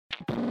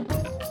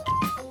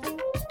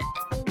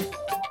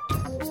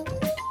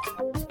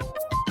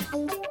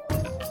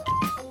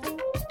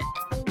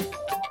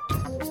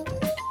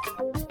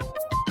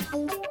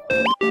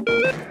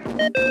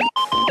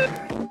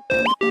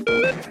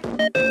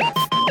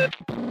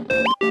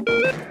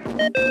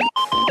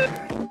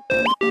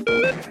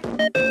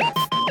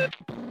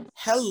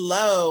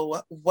Hello,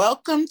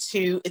 welcome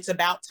to It's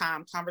About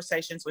Time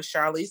Conversations with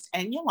Charlize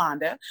and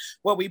Yolanda,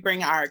 where we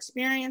bring our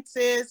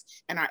experiences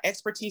and our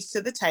expertise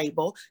to the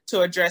table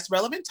to address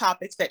relevant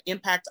topics that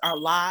impact our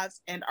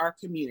lives and our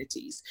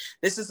communities.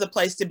 This is a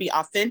place to be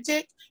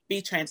authentic,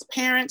 be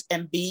transparent,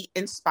 and be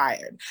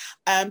inspired.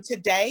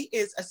 Today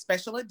is a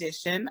special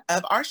edition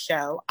of our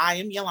show. I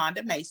am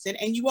Yolanda Mason,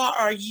 and you all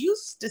are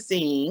used to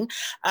seeing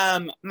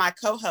my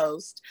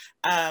co-host,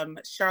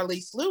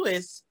 Charlize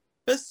Lewis,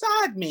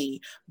 beside me.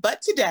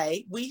 But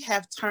today we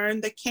have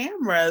turned the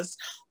cameras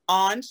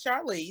on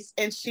Charlize,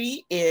 and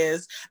she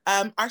is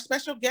our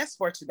special guest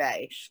for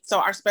today. So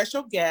our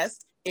special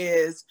guest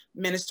is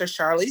Minister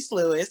Charlize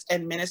Lewis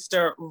and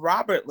Minister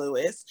Robert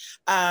Lewis.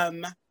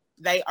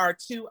 They are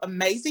two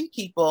amazing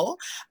people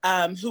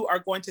who are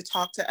going to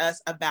talk to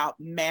us about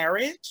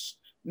marriage,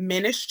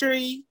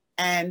 ministry,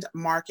 and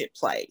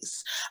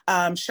marketplace.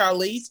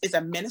 Charlize is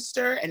a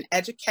minister, an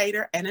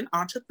educator, and an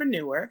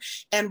entrepreneur.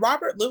 And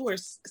Robert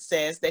Lewis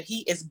says that he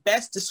is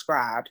best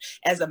described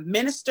as a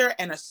minister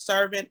and a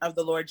servant of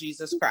the Lord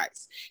Jesus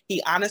Christ.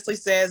 He honestly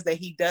says that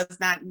he does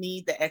not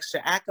need the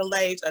extra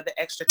accolades or the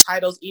extra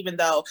titles, even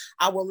though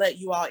I will let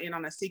you all in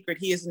on a secret.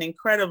 He is an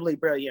incredibly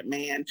brilliant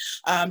man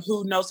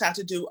who knows how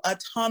to do a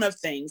ton of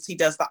things. He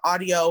does the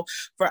audio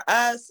for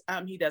us.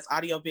 He does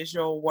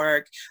audio-visual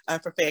work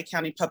for Fayette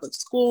County Public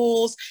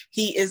Schools.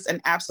 He is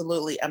an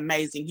absolutely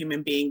amazing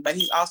human being, but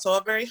he's also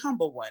a very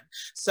humble one.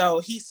 So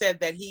he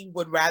said that he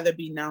would rather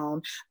be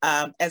known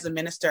as a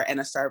minister and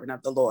a servant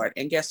of the Lord.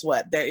 And guess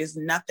what? There is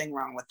nothing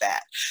wrong with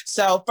that.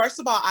 So first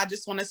of all, I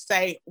just want to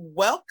say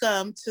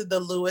welcome to the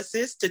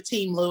Lewises, to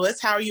Team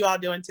Lewis. How are you all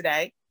doing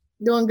today?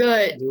 Doing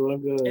good.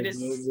 It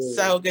is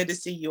so good to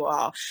see you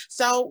all.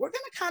 So we're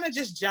going to kind of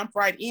just jump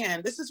right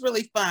in. This is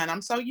really fun.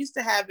 I'm so used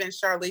to having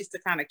Charlize to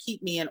kind of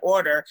keep me in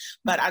order,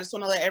 but I just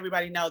want to let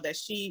everybody know that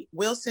she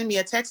will send me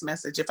a text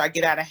message if I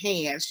get out of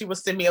hand. She will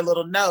send me a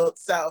little note.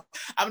 So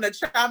I'm going to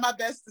try my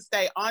best to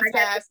stay on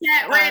task.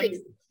 Ready.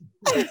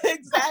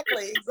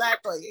 Exactly.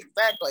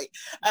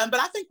 But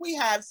I think we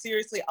have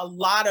seriously a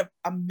lot of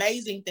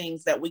amazing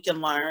things that we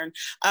can learn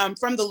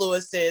from the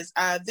Lewises.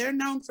 They're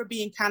known for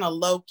being kind of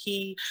low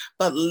key,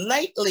 but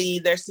lately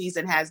their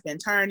season has been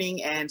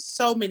turning and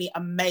so many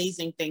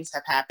amazing things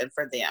have happened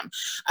for them.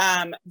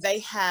 They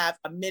have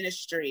a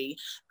ministry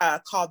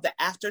called the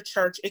After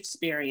Church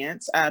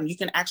Experience. You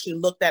can actually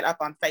look that up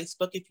on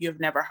Facebook if you've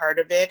never heard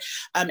of it.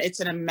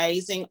 It's an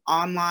amazing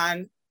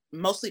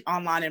mostly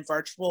online and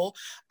virtual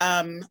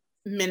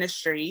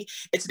ministry.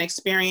 It's an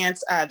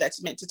experience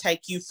that's meant to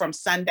take you from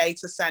Sunday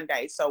to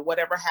Sunday. So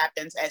whatever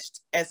happens,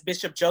 as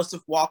Bishop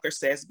Joseph Walker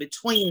says,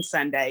 between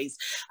Sundays,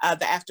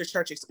 the After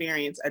Church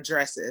Experience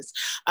addresses.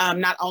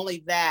 Not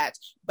only that,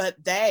 but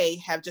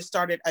they have just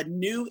started a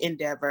new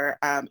endeavor.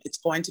 It's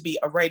going to be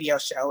a radio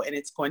show, and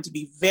it's going to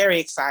be very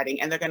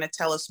exciting. And they're going to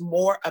tell us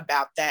more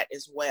about that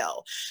as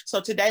well. So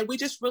today, we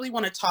just really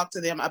want to talk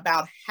to them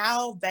about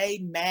how they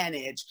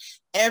manage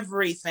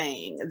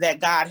everything that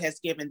God has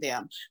given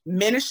them: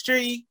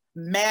 ministry,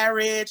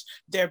 marriage,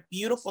 their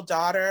beautiful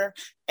daughter,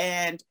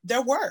 and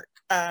their work.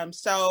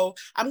 So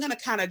I'm going to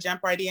kind of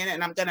jump right in,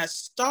 and I'm going to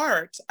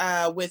start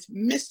with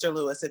Mr.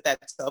 Lewis, if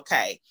that's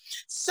okay.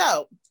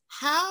 So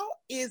how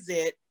is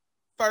it,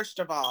 first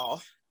of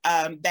all,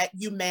 that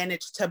you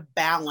manage to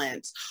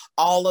balance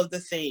all of the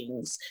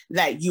things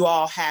that you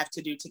all have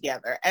to do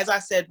together? As I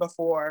said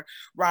before,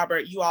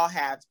 Robert, you all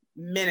have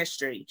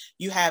ministry,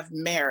 you have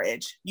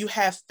marriage, you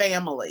have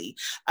family,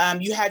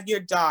 you have your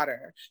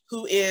daughter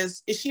who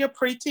is she a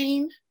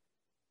preteen?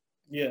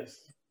 Yes.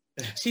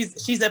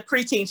 She's a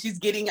preteen. She's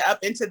getting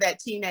up into that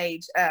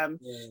teenage,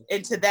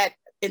 into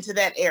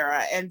that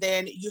era. And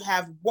then you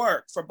have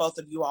work for both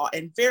of you all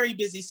and very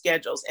busy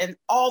schedules and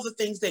all the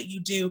things that you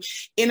do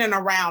in and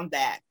around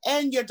that.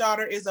 And your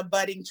daughter is a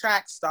budding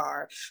track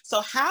star.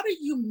 So how do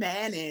you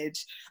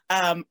manage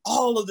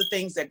all of the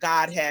things that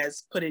God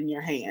has put in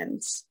your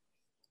hands?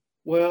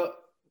 Well,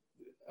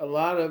 a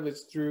lot of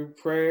it's through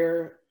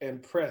prayer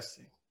and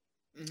pressing.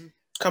 Mm-hmm.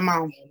 Come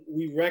on.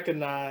 We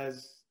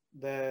recognize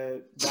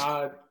that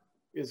God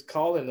is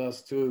calling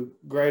us to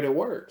greater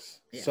works.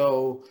 Yeah.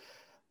 So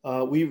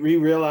we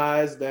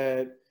realize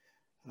that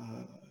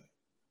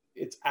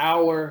it's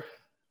our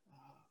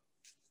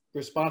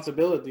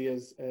responsibility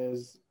as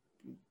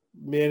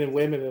men and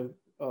women,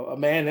 a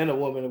man and a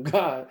woman of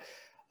God,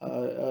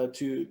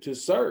 to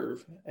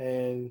serve.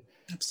 And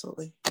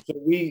absolutely, so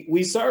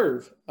we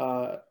serve,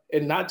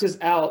 and not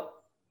just out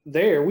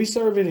there. We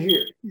serve in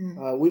here.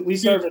 We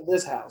serve in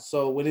this house.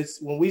 So when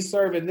we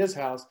serve in this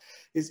house,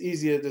 it's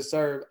easier to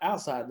serve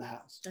outside the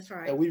house. That's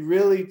right. And we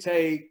really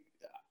take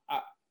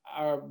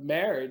our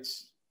marriage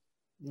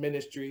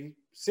ministry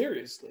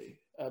seriously.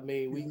 I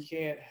mean, we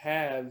can't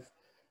have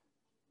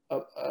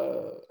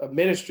a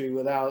ministry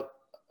without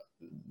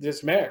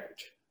this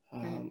marriage.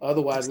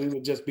 Otherwise, we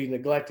would just be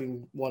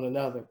neglecting one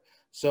another.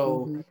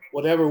 So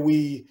whatever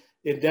we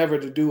endeavor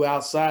to do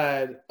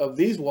outside of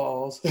these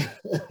walls,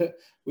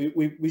 we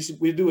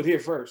do it here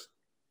first.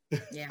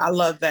 Yeah. I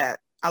love that.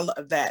 I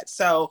love that.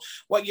 So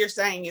what you're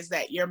saying is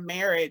that your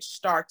marriage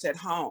starts at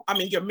home. I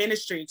mean, your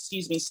ministry,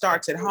 excuse me,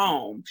 starts at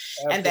home.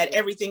 Absolutely. And that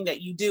everything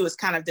that you do is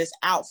kind of this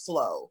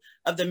outflow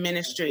of the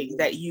ministry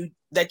that you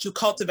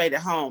cultivate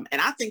at home.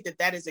 And I think that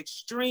that is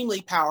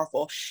extremely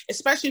powerful,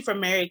 especially for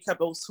married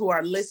couples who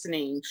are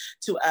listening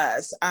to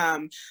us.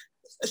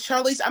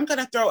 Charlize, I'm going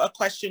to throw a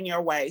question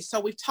your way. So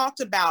we've talked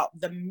about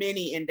the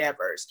many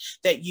endeavors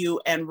that you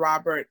and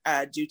Robert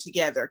do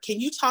together. Can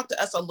you talk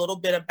to us a little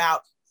bit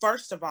about,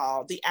 first of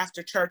all, the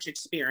after church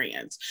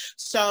experience?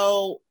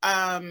 So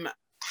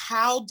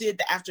how did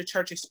the after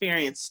church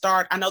experience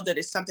start? I know that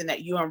it's something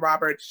that you and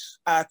Robert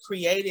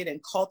created and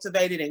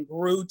cultivated and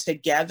grew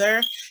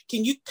together.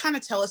 Can you kind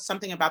of tell us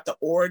something about the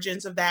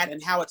origins of that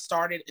and how it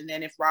started? And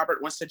then if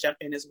Robert wants to jump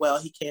in as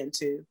well, he can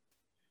too.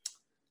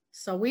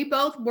 So we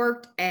both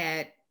worked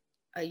at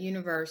a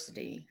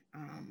university,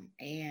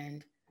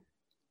 and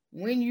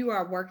when you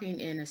are working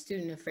in a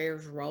student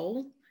affairs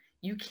role,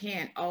 you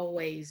can't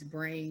always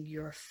bring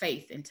your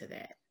faith into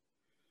that.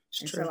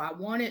 And so I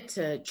wanted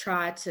to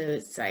try to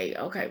say,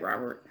 okay,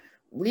 Robert,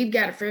 we've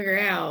got to figure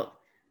out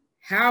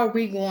how are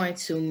we going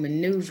to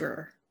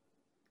maneuver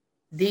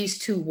these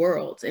two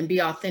worlds and be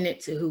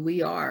authentic to who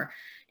we are.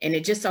 And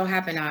it just so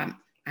happened I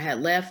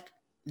had left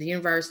the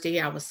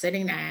university. I was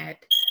sitting at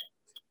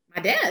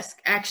my desk,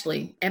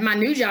 actually, at my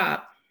new job.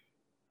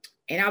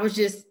 And I was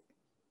just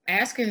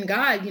asking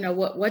God,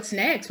 what's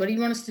next? What do you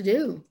want us to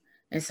do?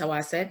 And so I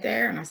sat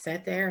there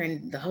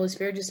and the Holy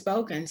Spirit just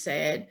spoke and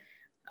said,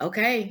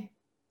 okay,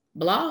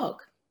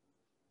 blog.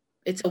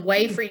 It's a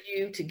way for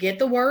you to get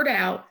the word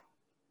out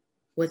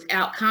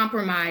without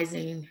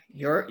compromising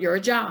your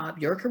job,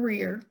 your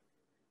career,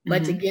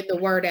 but to get the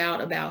word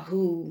out about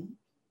who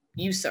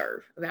you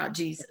serve, about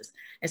Jesus.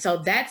 And so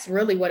that's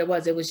really what it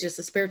was. It was just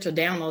a spiritual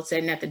download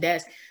sitting at the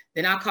desk.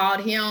 Then I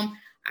called him.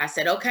 I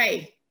said,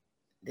 okay,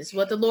 this is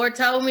what the Lord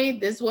told me.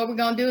 This is what we're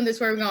going to do. And this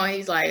is where we're going.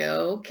 He's like,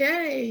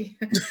 okay.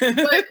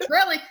 But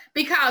really,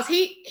 because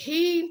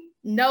he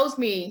knows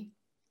me,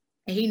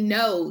 and he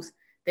knows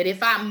that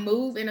if I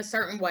move in a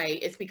certain way,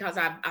 it's because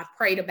I've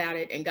prayed about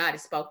it and God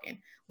has spoken.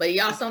 But he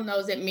also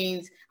knows it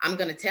means I'm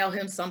going to tell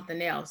him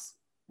something else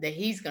that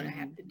he's going to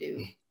have to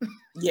do.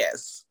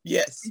 Yes.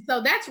 And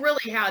so that's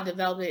really how I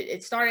developed it.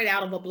 It started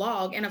out of a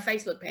blog and a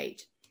Facebook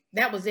page.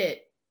 That was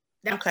it.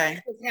 That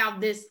was how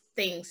this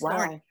thing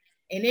started. Wow.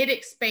 And it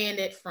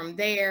expanded from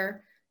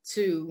there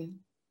to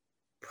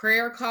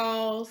prayer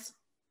calls,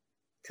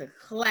 to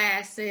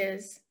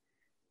classes,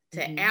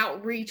 to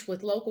outreach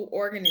with local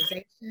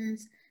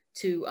organizations,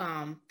 to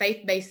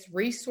faith-based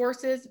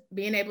resources,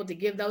 being able to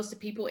give those to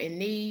people in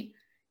need.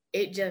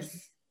 It just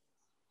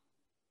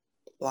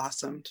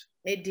blossomed.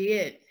 It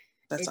did.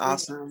 That's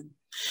awesome.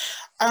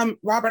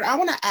 Robert, I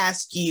want to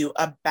ask you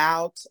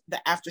about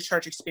the after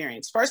church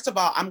experience. First of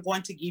all, I'm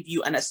going to give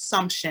you an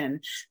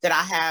assumption that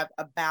I have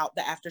about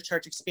the after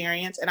church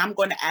experience. And I'm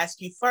going to ask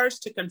you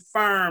first to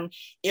confirm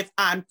if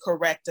I'm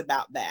correct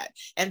about that.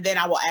 And then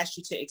I will ask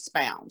you to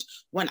expound.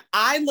 When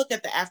I look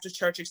at the after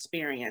church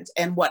experience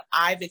and what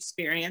I've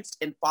experienced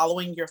in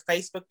following your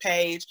Facebook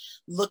page,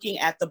 looking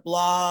at the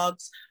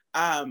blogs,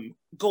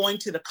 going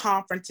to the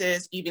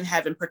conferences, even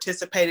having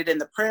participated in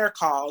the prayer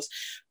calls.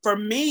 For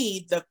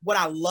me, what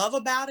I love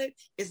about it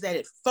is that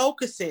it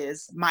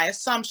focuses, my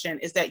assumption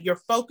is that your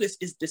focus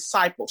is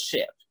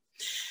discipleship.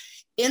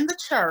 In the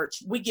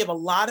church, we give a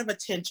lot of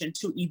attention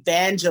to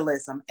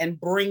evangelism and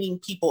bringing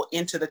people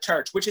into the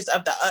church, which is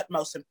of the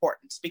utmost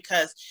importance,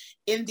 because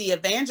in the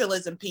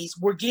evangelism piece,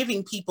 we're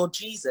giving people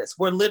Jesus.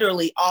 We're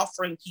literally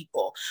offering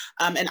people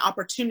an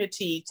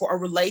opportunity for a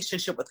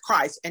relationship with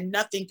Christ, and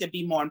nothing could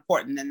be more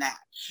important than that.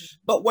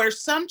 But where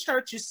some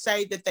churches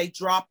say that they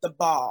dropped the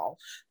ball,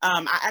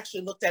 I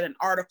actually looked at an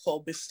article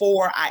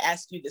before I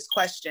asked you this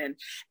question,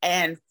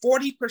 and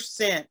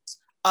 40%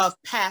 of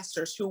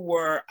pastors who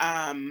were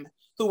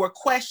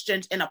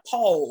questioned in a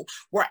poll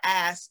were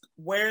asked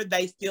where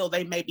they feel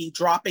they may be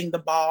dropping the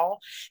ball.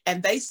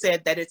 And they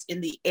said that it's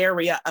in the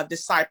area of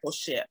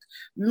discipleship,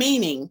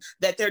 meaning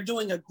that they're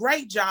doing a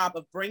great job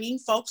of bringing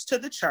folks to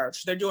the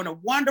church. They're doing a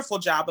wonderful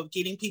job of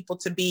getting people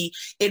to be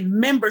in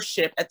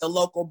membership at the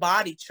local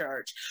body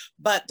church,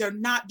 but they're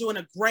not doing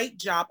a great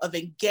job of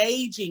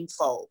engaging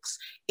folks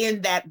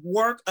in that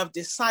work of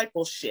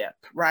discipleship,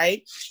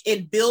 right?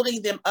 In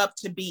building them up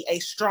to be a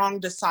strong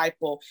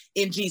disciple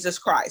in Jesus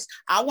Christ.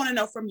 I want to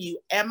know from you,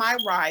 am I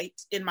right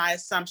in my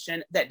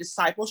assumption that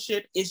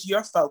discipleship is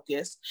your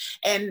focus?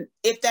 And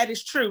if that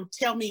is true,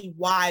 tell me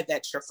why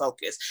that's your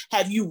focus.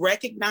 Have you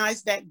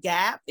recognized that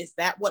gap? Is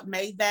that what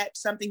made that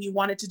something you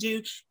wanted to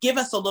do? Give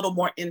us a little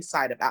more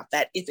insight about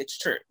that, if it's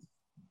true.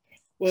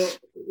 Well,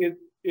 it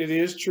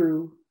is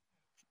true,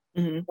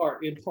 in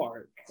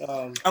part.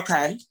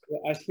 Okay.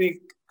 I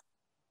think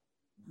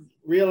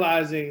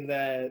realizing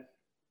that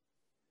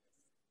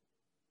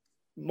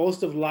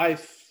most of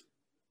life's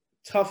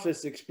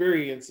toughest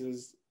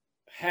experiences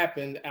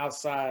happened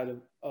outside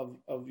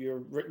of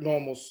your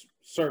normal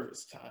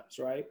service times,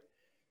 right?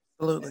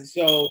 Absolutely. And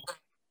so,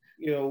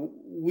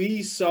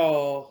 we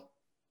saw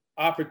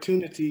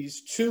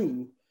opportunities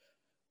to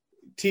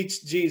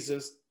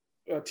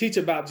teach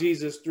about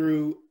Jesus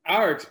through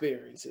our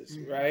experiences,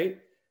 right?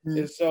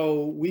 And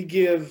so we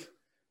give,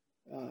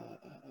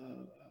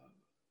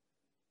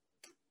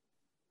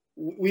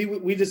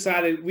 we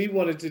decided we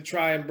wanted to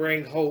try and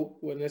bring hope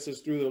when this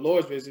is through the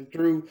Lord's vision,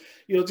 through,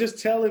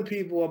 just telling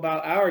people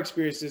about our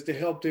experiences to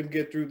help them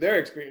get through their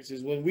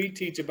experiences. When we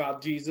teach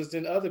about Jesus,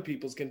 then other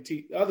people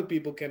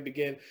can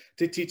begin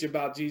to teach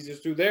about Jesus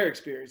through their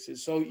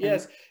experiences. So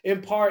yes,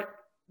 in part,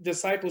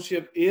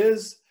 discipleship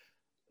is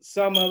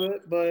some of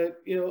it,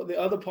 but the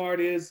other part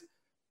is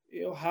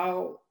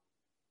how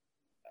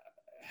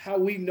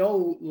we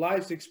know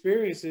life's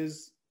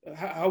experiences,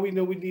 how we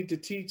know we need to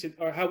teach it,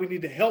 or how we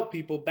need to help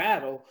people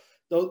battle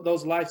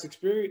those life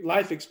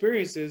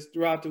experiences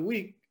throughout the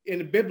week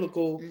in a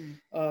biblical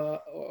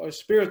or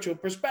spiritual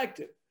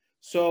perspective.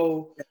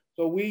 So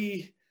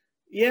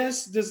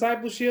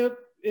discipleship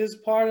is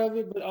part of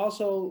it, but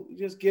also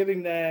just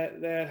giving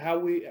that how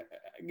we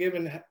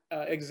giving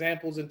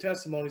examples and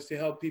testimonies to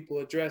help people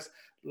address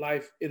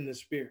life in the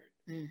spirit.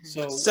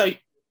 So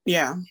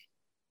yeah.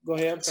 Go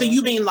ahead. So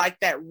you mean like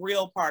that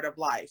real part of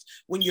life,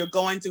 when you're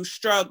going through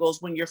struggles,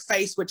 when you're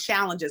faced with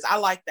challenges. I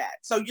like that.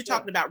 So you're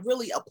talking about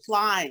really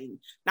applying,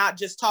 not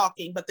just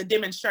talking, but the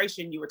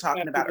demonstration you were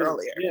talking about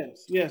earlier.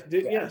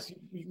 Yes.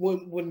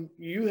 When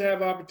you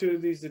have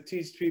opportunities to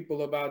teach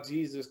people about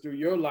Jesus through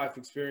your life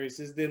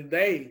experiences, then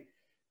they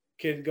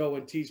can go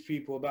and teach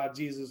people about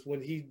Jesus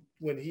when he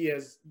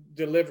has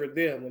delivered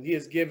them, when he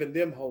has given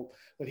them hope,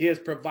 when he has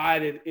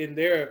provided in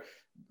their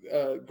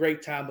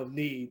great time of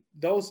need.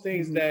 Those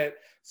things that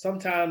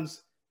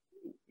sometimes,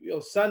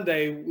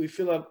 Sunday we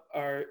fill up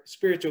our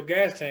spiritual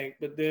gas tank,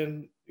 but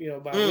then,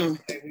 by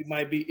Wednesday we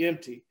might be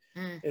empty.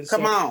 And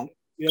Come on.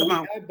 We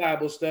have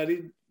Bible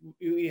study,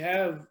 we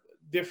have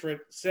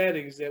different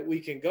settings that we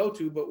can go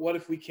to, but what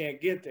if we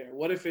can't get there?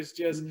 What if it's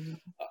just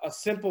a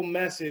simple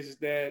message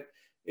that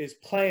is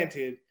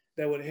planted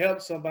that would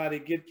help somebody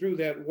get through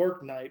that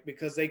work night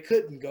because they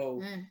couldn't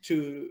go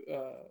to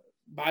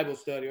Bible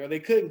study, or they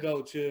couldn't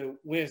go to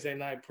Wednesday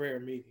night prayer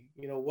meeting?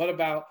 What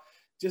about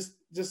just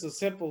a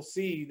simple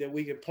seed that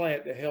we can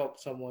plant to help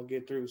someone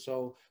get through?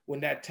 So when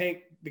that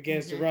tank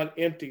begins to run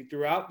empty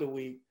throughout the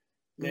week,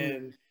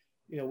 then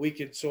we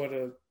can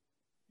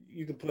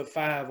you can put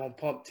 5 on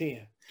pump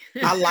 10.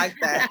 I like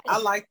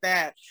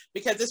that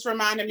because this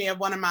reminded me of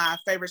one of my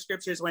favorite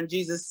scriptures when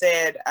Jesus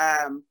said,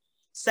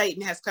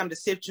 Satan has come to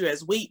sift you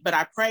as wheat, but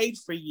I prayed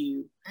for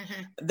you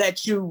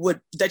that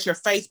your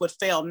faith would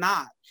fail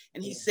not.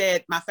 And he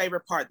said, my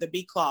favorite part, the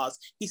B clause,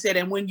 he said,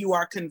 and when you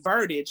are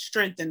converted,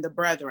 strengthen the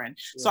brethren.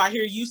 So I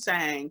hear you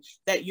saying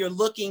that you're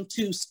looking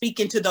to speak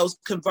into those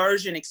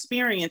conversion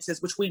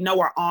experiences, which we know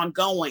are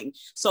ongoing,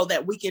 so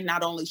that we can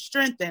not only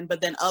strengthen,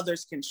 but then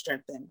others can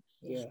strengthen.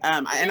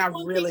 And I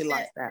really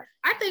like that.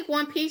 I think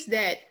one piece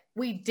that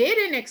we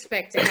didn't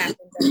expect to happen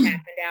that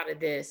happened out of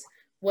this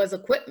was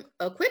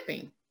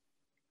equipping.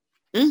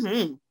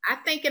 I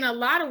think in a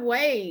lot of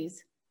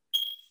ways,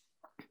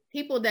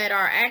 people that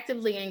are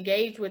actively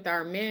engaged with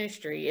our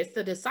ministry, it's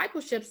the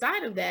discipleship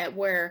side of that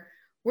where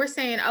we're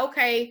saying,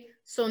 okay,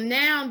 so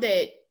now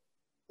that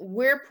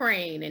we're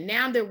praying and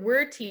now that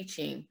we're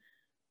teaching,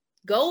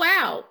 go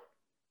out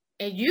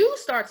and you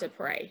start to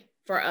pray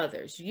for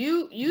others.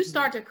 You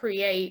start to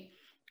create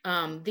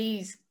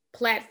these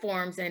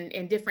platforms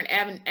and different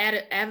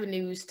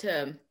avenues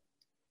to,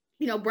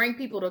 bring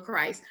people to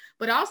Christ.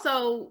 But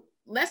also,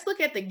 let's look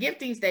at the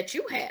giftings that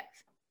you have.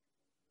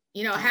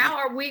 How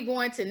are we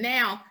going to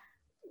now?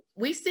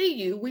 We see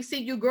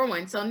you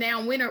growing. So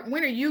now when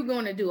are you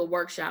going to do a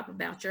workshop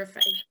about your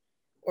faith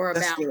or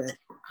about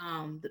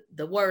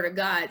the word of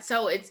God?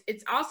 So it's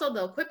also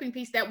the equipping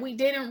piece that we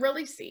didn't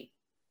really see.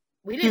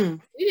 We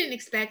didn't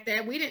expect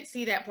that. We didn't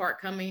see that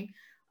part coming.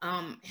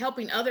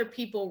 Helping other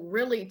people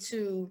really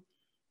to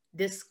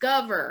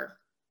discover,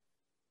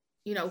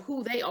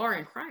 who they are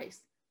in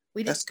Christ.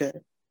 That's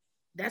good.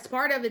 That's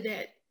part of it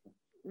that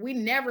we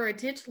never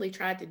intentionally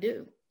tried to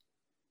do.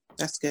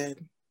 That's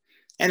good.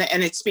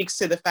 And it speaks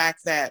to the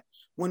fact that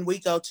when we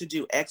go to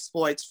do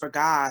exploits for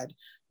God,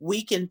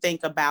 we can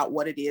think about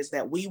what it is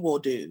that we will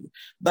do,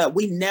 but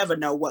we never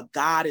know what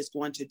God is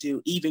going to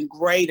do even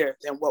greater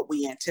than what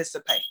we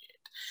anticipated.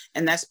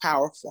 And that's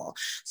powerful.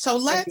 So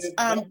let's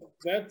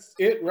that's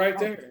it right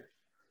there.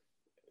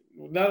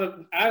 I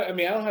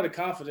don't have the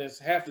confidence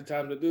half the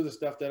time to do the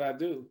stuff that I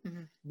do,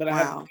 but I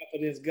have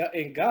confidence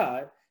in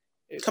God,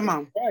 in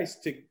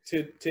Christ,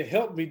 to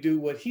help me do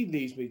what He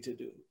needs me to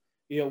do.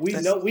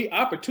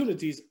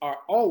 Opportunities are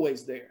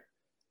always there.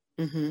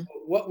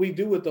 What we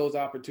do with those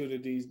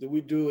opportunities, do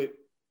we do it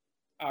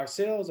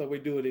ourselves or we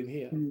do it in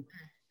Him?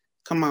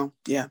 Come on.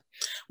 Yeah.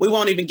 We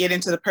won't even get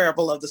into the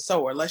parable of the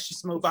sower. Let's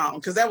just move on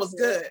because that was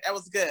good.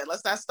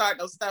 Let's not start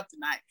no stuff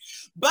tonight.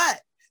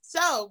 But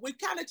so we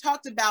kind of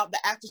talked about the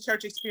after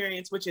church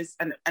experience, which is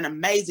an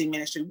amazing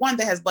ministry, one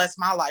that has blessed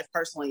my life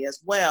personally as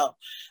well.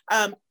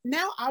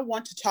 Now I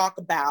want to talk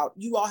about,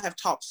 you all have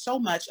talked so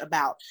much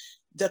about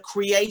the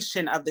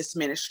creation of this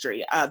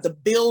ministry, the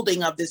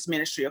building of this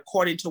ministry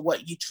according to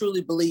what you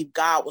truly believe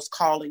God was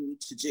calling you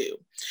to do.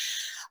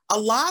 a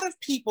lot of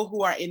people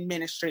who are in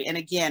ministry, and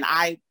again,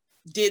 I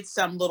did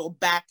some little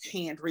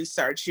backhand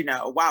research,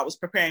 while I was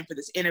preparing for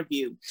this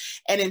interview.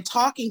 And in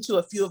talking to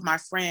a few of my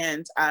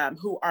friends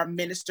who are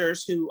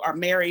ministers, who are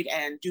married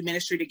and do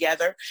ministry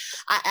together,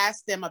 I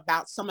asked them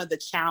about some of the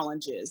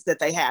challenges that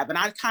they have. And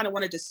I kind of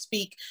wanted to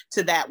speak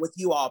to that with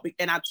you all.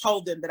 And I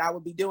told them that I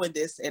would be doing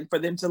this and for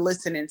them to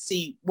listen and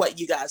see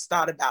what you guys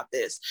thought about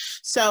this.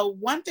 So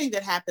one thing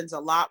that happens a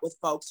lot with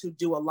folks who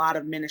do a lot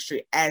of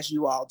ministry, as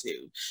you all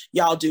do,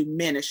 y'all do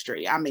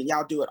ministry. I mean,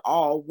 y'all do it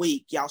all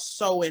week. Y'all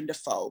sow into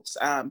folks.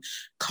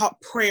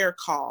 Prayer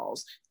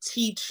calls,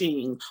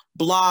 teaching,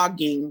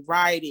 blogging,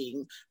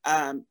 writing,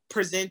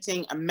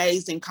 presenting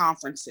amazing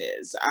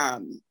conferences,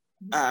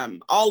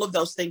 all of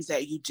those things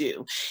that you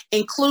do,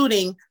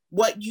 including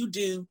what you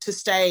do to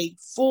stay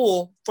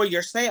full for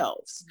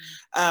yourselves,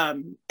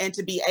 and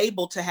to be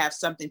able to have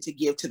something to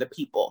give to the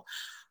people.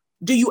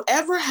 Do you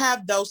ever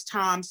have those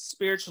times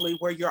spiritually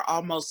where you're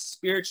almost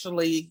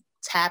spiritually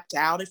tapped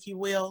out, if you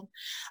will?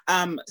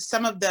 One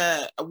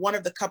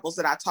of the couples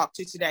that I talked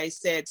to today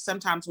said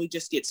sometimes we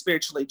just get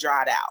spiritually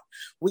dried out.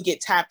 We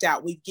get tapped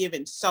out. We've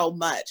given so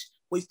much.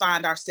 We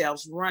find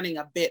ourselves running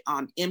a bit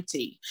on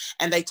empty.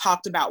 And they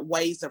talked about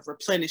ways of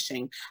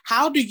replenishing.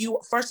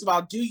 First of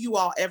all, do you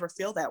all ever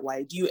feel that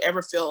way? Do you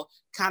ever feel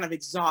kind of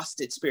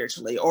exhausted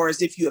spiritually, or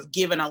as if you have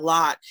given a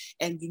lot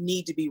and you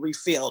need to be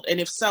refilled?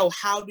 And if so,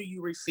 how do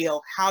you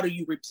refill? How do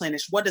you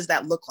replenish? What does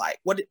that look like?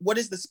 What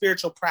is the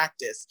spiritual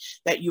practice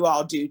that you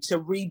all do to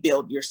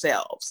rebuild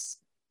yourselves?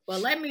 Well,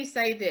 let me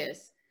say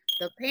this.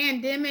 The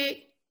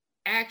pandemic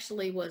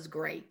actually was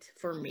great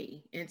for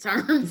me in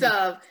terms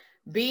of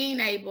being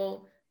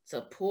able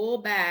to pull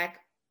back,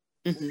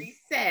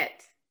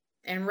 reset,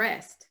 and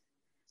rest.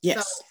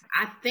 Yes. So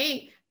I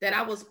think that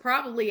I was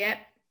probably at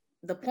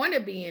the point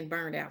of being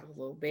burned out a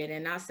little bit.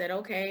 And I said,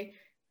 okay,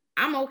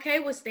 I'm okay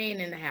with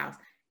staying in the house.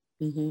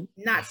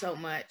 Not so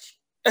much.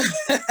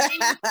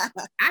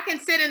 I can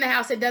sit in the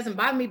house. It doesn't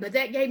bother me, but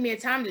that gave me a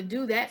time to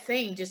do that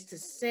thing, just to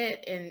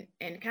sit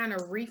and kind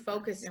of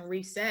refocus and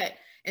reset.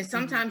 And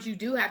sometimes you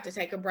do have to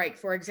take a break.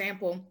 For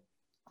example,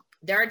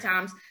 there are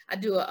times I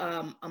do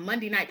a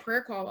Monday night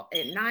prayer call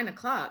at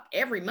 9:00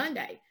 every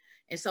Monday.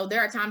 And so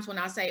there are times when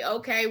I say,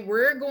 okay,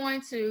 we're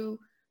going to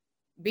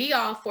be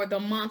off for the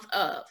month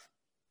of.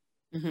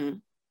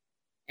 And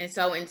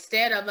so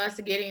instead of us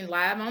getting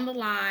live on the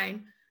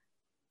line,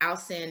 I'll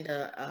send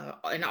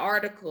an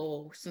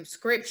article, some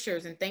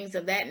scriptures and things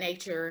of that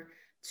nature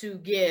to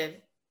give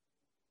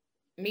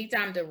me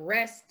time to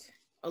rest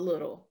a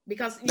little,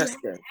 because you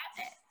have to have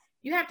that.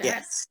 You have to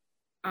have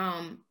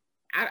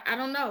I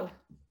don't know.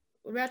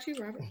 What about you,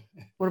 Robert?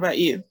 What about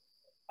you?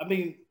 I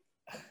mean,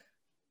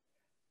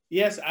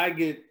 yes, I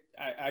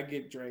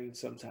get drained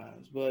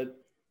sometimes, but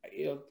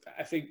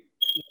I think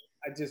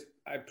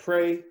I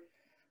pray,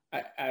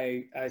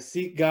 I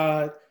seek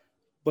God,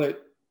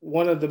 but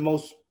one of the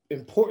most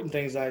important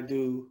things I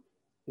do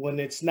when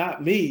it's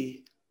not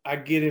me, I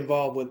get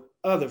involved with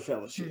other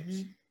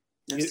fellowships.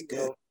 That's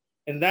good.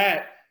 And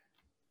that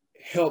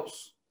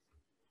helps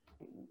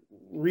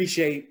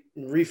reshape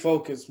and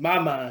refocus my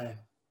mind,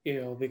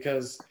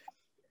 because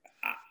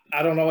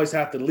I don't always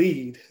have to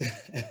lead.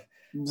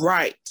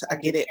 Right. I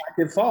get it. I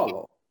can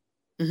follow.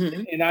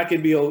 And I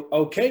can be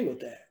okay with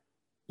that.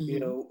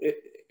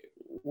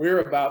 We're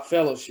about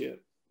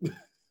fellowship.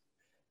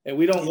 And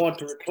we don't want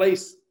to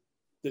replace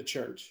the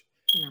church.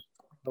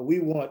 But we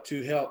want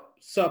to help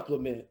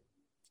supplement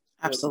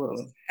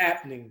absolutely what's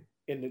happening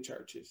in the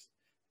churches.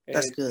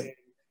 That's good.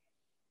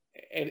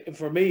 And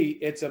for me,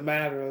 it's a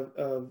matter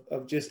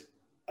of just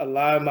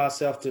allowing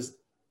myself to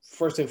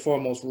first and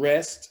foremost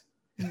rest,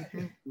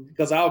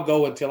 because I'll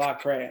go until I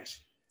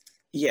crash.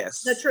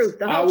 Yes, the truth,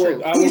 the whole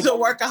truth. He's a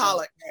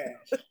workaholic.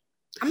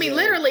 I mean,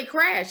 literally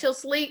crash. He'll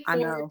sleep for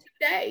 2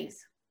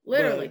 days.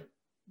 Literally.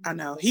 I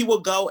know. He will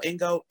go and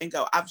go and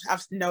go.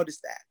 I've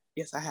noticed that.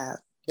 Yes, I have.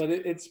 But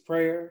it's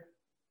prayer.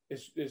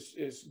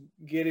 It's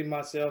getting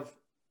myself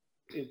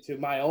into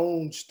my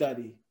own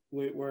study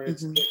where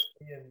it's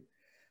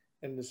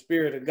in the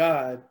Spirit of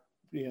God,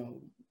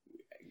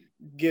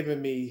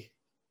 giving me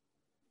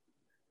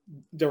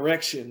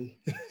direction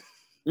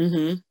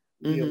to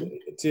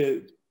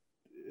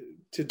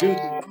do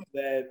things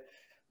that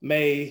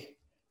may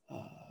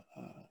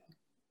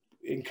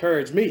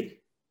encourage me.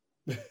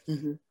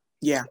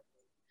 Yeah.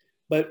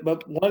 But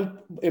one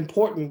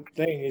important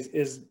thing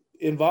is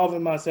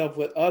involving myself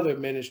with other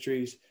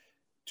ministries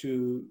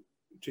to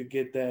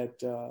get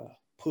that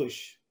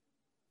push.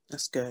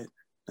 That's good.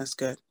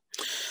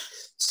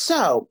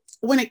 So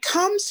when it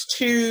comes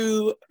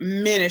to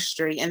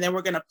ministry, and then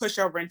we're going to push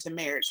over into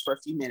marriage for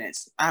a few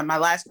minutes. My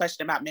last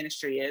question about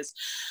ministry is,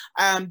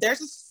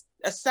 there's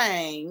a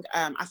saying,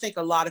 I think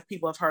a lot of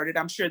people have heard it.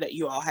 I'm sure that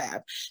you all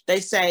have. They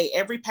say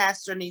every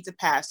pastor needs a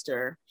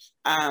pastor.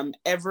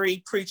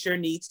 Every preacher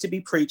needs to be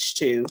preached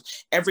to.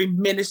 Every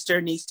minister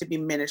needs to be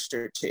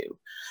ministered to.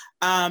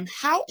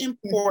 How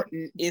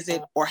important is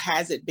it, or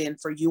has it been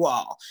for you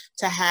all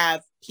to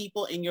have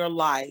people in your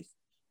life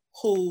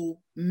who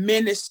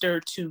minister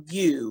to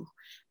you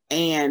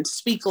and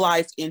speak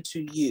life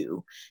into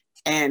you?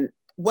 And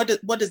what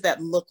does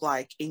that look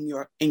like in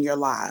your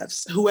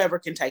lives? Whoever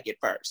can take it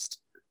first.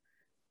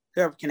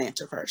 Whoever can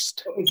answer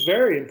first. It's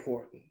very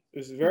important.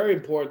 It's very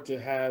important to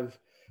have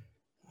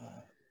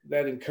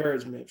that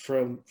encouragement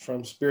from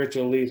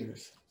spiritual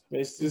leaders.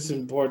 It's just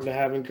important to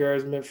have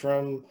encouragement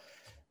from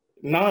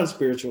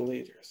non-spiritual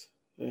leaders.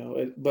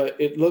 But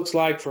it looks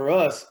like for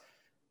us,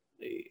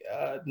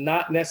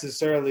 not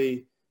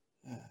necessarily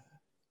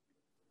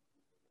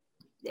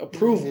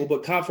approval,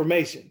 but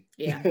confirmation.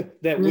 Yeah.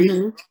 That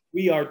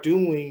we are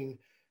doing,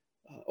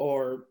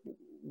 or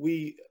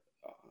we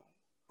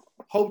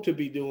hope to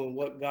be doing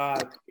what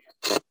God,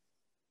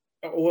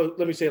 or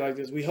let me say it like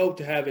this: we hope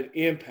to have an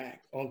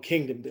impact on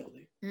kingdom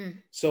building.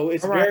 So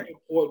it's very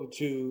important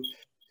to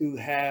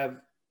have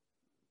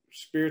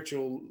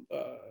spiritual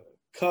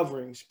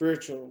covering,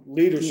 spiritual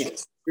leadership,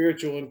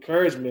 spiritual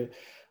encouragement.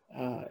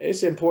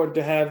 It's important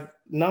to have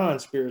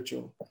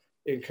non-spiritual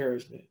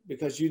encouragement,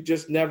 because you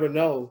just never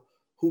know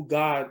who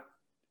God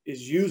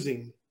is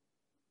using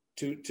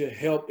to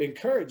help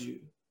encourage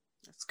you.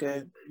 That's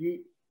good.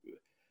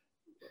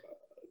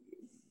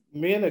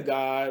 Men of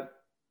God,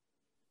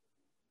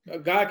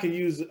 God can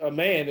use a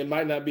man that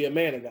might not be a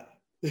man of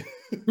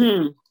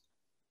God.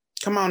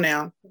 Come on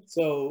now.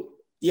 So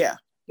yeah,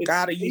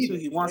 God will use who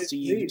He wants to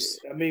use.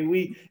 I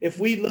mean, if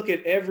we look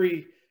at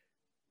everything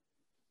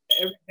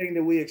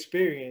that we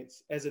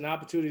experience as an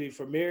opportunity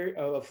for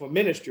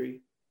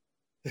ministry,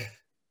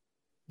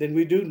 then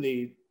we do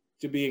need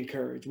to be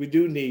encouraged. We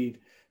do need,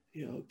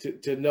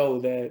 to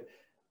know that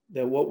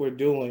what we're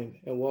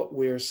doing and what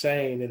we're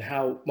saying, and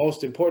how,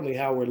 most importantly,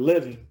 how we're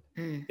living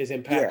is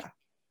impactful.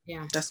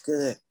 Yeah, that's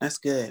good. That's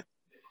good.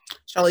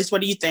 Charlize,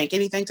 what do you think?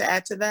 Anything to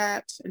add to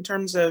that in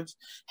terms of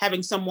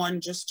having someone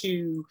just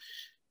to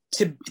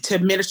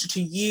minister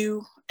to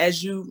you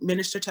as you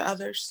minister to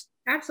others?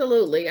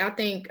 Absolutely. I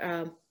think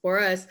for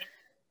us,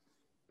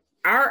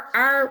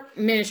 our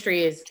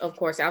ministry is, of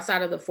course,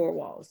 outside of the four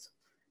walls,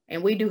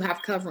 and we do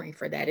have covering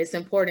for that. It's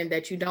important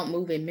that you don't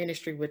move in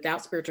ministry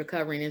without spiritual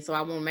covering, and so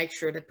I want to make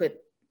sure to put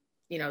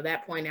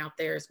that point out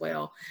there as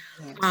well.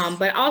 Yes.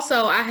 But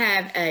also, I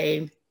have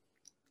a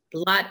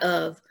lot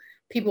of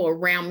people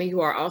around me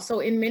who are also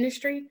in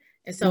ministry,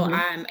 and so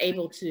I'm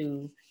able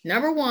to,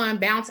 number one,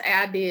 bounce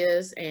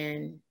ideas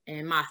and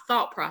my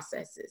thought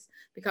processes,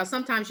 because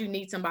sometimes you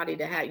need somebody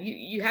to have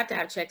you have to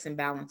have checks and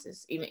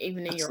balances, even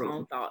in Absolutely. Your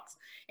own thoughts,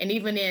 and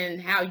even in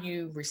how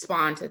you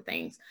respond to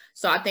things.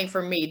 So I think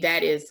for me,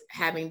 that is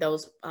having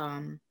those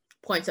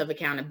points of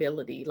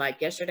accountability. Like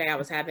yesterday, I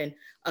was having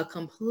a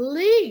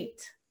complete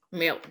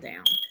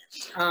meltdown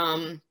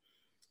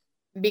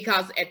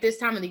because at this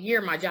time of the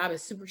year, my job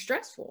is super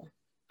stressful.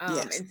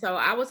 Yes. And so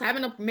I was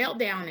having a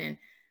meltdown, and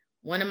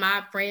one of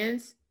my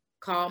friends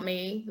called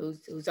me,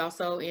 who's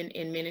also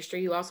in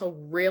ministry, who also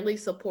really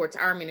supports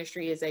our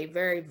ministry, is a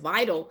very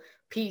vital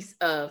piece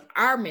of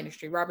our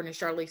ministry, Robert and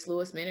Charlize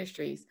Lewis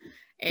Ministries.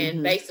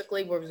 And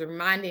basically was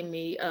reminding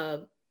me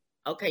of,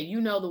 okay, you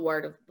know the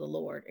word of the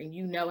Lord, and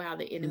you know how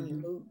the enemy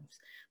moves,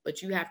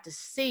 but you have to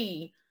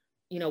see,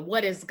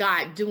 what is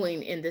God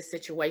doing in this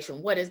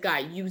situation? What is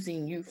God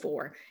using you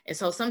for? And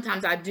so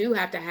sometimes I do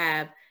have to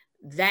have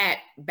that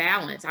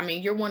balance. I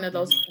mean, you're one of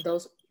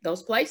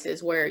those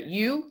places where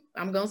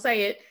I'm going to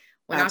say it,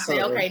 when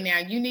Absolutely. I say, okay, now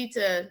you need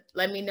to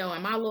let me know,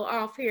 am I a little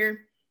off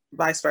here?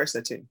 Vice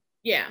versa too.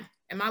 Yeah.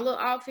 Am I a little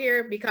off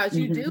here? Because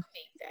you do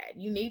need that.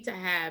 You need to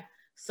have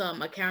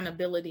some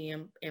accountability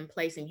in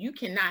place, and you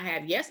cannot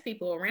have yes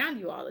people around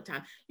you all the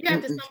time. You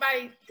have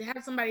to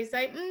have somebody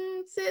say,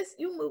 sis,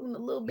 you moving a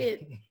little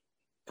bit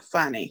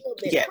funny, a little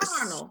bit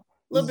carnal,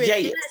 a little bit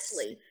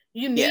fleshly.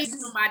 You need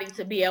somebody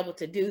to be able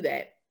to do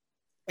that.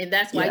 And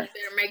that's why you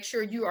better make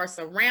sure you are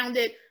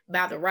surrounded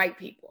by the right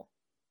people.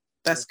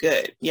 That's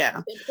good.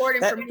 Yeah. It's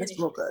important for me. That's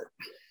real good.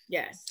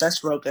 Yes.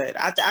 That's real good.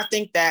 I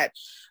think that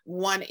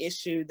one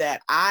issue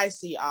that I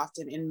see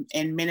often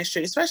in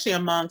ministry, especially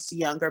amongst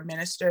younger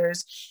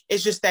ministers,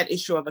 is just that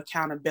issue of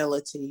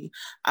accountability.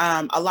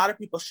 A lot of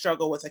people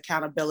struggle with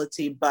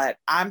accountability, but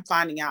I'm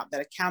finding out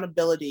that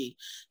accountability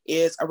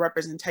is a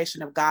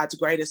representation of God's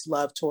greatest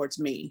love towards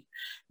me.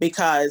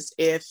 Because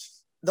if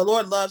the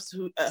Lord loves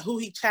who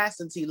He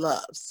chastens, He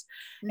loves.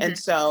 And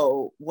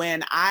so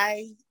when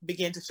I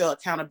begin to feel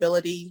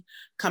accountability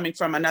coming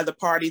from another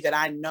party that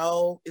I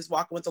know is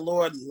walking with the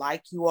Lord,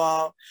 like you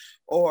all,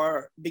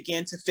 or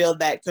begin to feel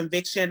that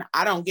conviction,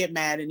 I don't get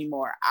mad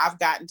anymore. I've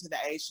gotten to the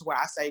age where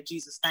I say,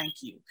 Jesus, thank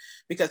you,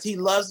 because He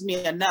loves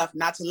me enough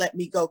not to let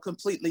me go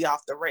completely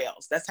off the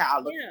rails. That's how I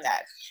look at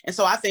that. And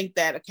so I think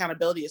that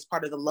accountability is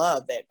part of the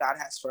love that God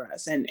has for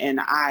us. And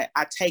I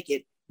take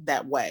it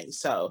that way.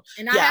 So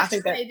and I have to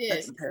say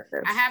this.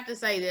 I have to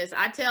say this.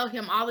 I tell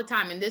him all the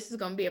time, and this is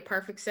going to be a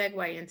perfect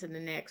segue into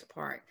the next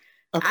part.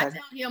 Okay. I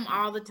tell him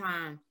all the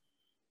time,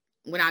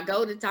 when I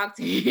go to talk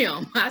to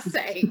him, I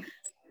say,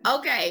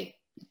 okay,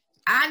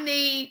 I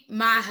need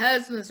my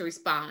husband's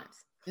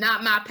response,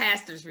 not my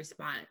pastor's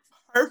response.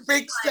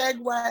 Perfect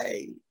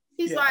segue.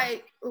 He's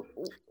like,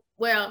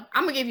 well,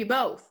 I'm gonna give you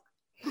both.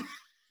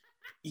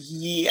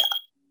 Yeah.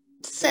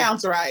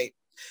 Sounds right.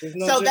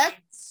 No so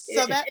difference.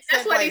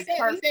 That's what he said.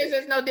 He says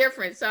there's no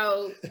difference.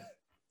 So,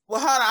 well,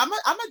 hold on.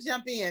 I'm gonna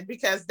jump in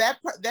because that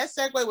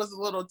segue was a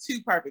little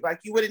too perfect. Like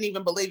you wouldn't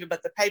even believe it,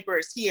 but the paper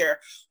is here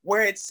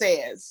where it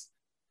says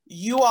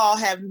you all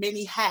have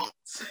many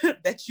hats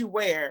that you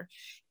wear,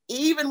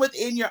 even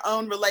within your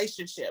own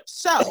relationship.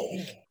 So,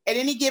 at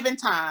any given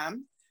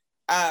time,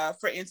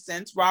 for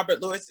instance,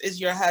 Robert Lewis is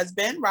your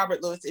husband.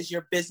 Robert Lewis is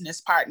your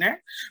business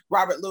partner.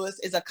 Robert Lewis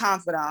is a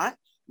confidant.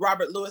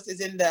 Robert Lewis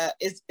is in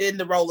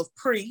the role of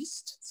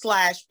priest /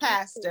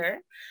 pastor.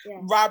 Yeah.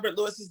 Robert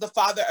Lewis is the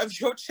father of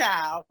your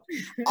child.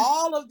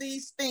 All of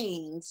these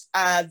things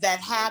that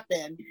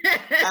happen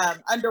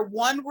under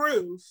one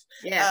roof.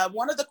 Yeah.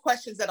 One of the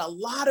questions that a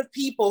lot of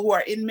people who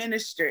are in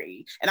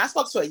ministry, and I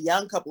spoke to a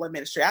young couple in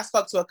ministry. I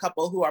spoke to a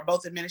couple who are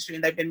both in ministry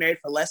and they've been married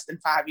for less than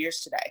 5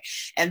 years today.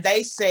 And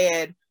they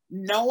said,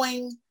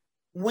 knowing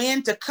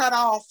when to cut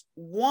off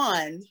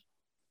one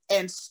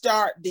and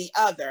start the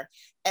other,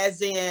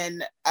 as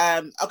in,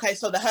 okay,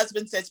 so the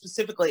husband said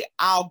specifically,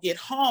 I'll get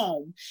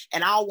home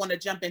and I'll want to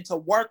jump into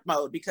work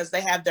mode because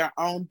they have their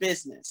own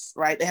business,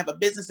 right? They have a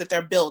business that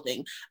they're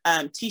building,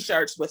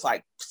 t-shirts with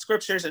like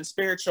scriptures and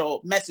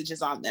spiritual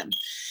messages on them.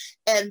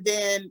 And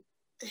then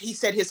he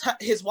said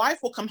his wife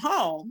will come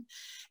home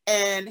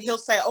and he'll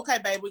say, okay,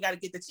 babe, we got to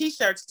get the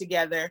t-shirts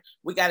together.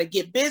 We got to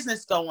get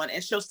business going.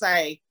 And she'll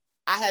say,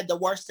 I had the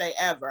worst day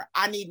ever.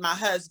 I need my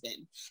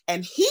husband.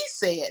 And he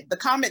said, the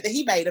comment that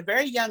he made, a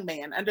very young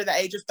man under the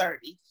age of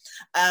 30,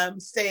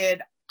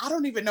 said, I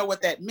don't even know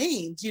what that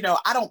means. You know,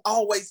 I don't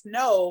always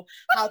know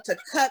how to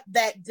cut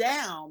that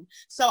down.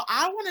 So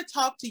I want to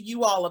talk to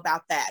you all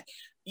about that.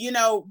 You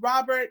know,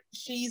 Robert,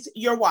 she's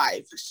your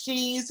wife.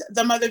 She's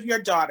the mother of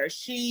your daughter.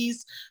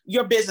 She's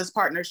your business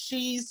partner.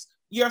 She's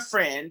your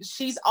friend.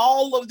 She's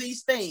all of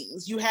these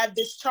things. You have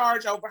this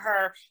charge over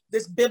her,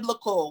 this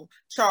biblical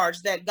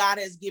charge that God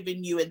has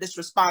given you and this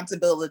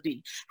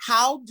responsibility.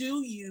 How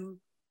do you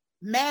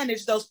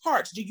manage those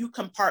parts? Do you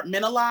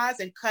compartmentalize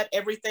and cut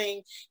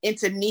everything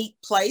into neat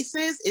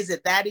places? Is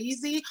it that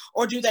easy?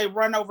 Or do they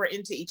run over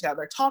into each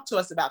other? Talk to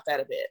us about that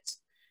a bit.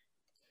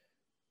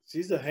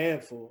 She's a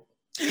handful.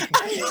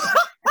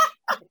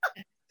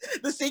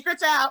 The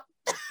secret's out.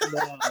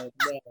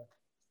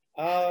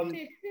 No.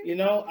 You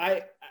know,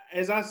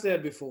 as I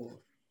said before,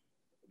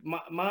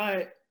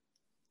 my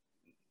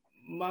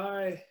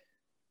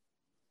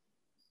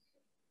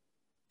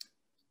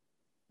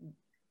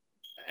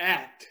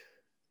act,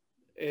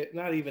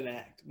 not even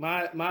act.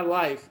 My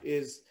life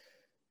is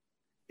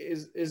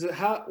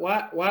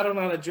why don't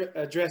I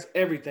address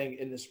everything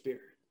in the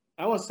spirit?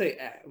 I want to say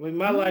act. I mean,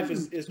 my life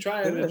is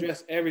trying to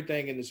address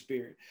everything in the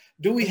spirit.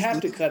 Do we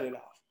have to cut it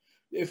off?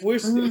 If we're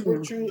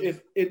true,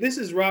 if this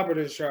is Robert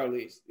and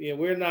Charlize, you know,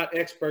 we're not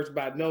experts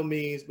by no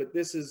means, but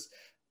this is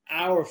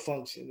our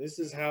function. This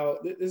is how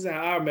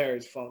our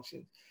marriage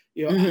functions.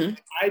 You know,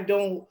 I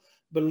don't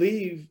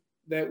believe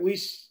that we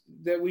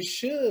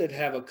should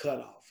have a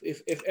cutoff.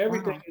 If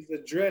everything is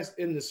addressed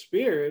in the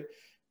spirit,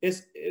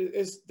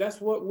 that's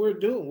what we're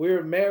doing. We're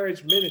a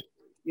marriage ministry.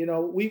 You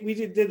know, we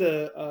did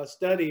a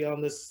study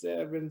on the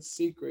 7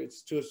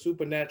 secrets to a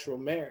supernatural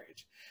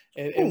marriage.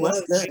 And one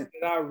of the things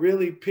that I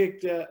really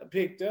picked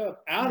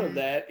up out of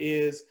that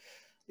is,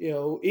 you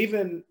know,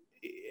 even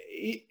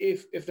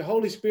if the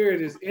Holy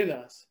Spirit is in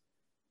us,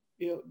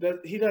 you know,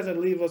 that He doesn't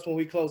leave us when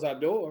we close our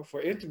door for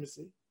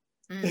intimacy.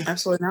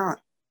 Absolutely not.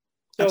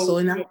 So,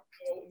 absolutely not. You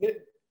know,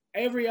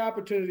 every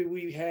opportunity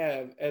we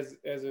have as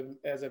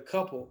a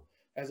couple,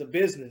 as a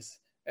business,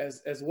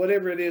 as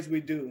whatever it is we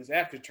do, as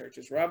after church,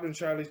 as Robert and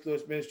Charlize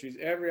Lewis Ministries,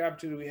 every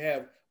opportunity we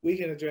have, we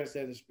can address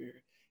that in the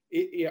spirit.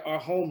 Our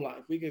home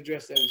life, we can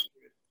address that in the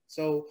spirit.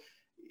 So,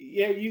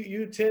 yeah,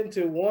 you tend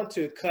to want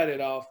to cut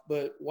it off,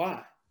 but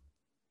why?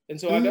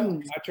 And so I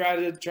don't. I try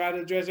to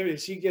address everything.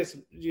 She gets,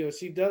 you know,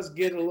 she does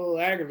get a little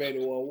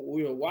aggravated. Well,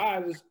 you know,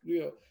 why this? You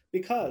know,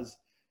 because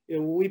you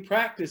know, when we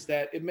practice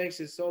that, it makes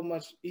it so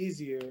much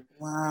easier.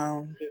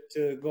 Wow.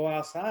 To go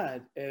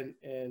outside and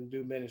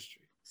do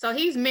ministry. So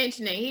he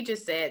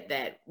just said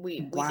that we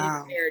did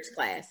a marriage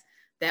class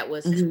that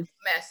was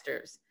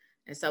semesters.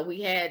 And so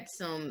we had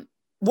some.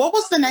 What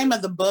was the name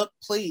of the book,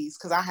 please?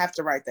 Because I have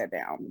to write that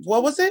down.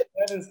 What was it?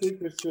 7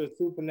 Secrets to a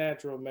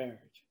Supernatural Marriage.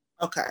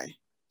 Okay.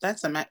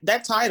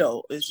 That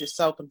title is just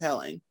so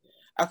compelling.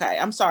 Okay.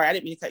 I'm sorry. I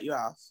didn't mean to cut you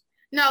off.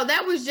 No,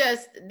 that was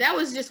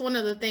just one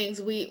of the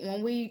things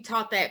when we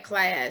taught that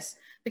class,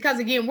 because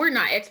again, we're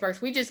not experts.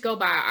 We just go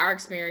by our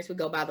experience. We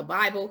go by the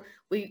Bible.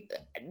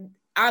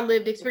 Our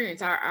lived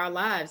experience, our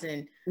lives.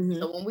 And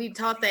so when we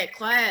taught that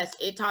class,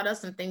 it taught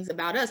us some things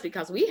about us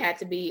because we had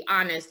to be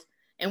honest.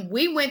 And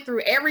we went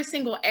through every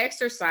single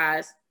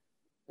exercise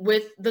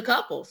with the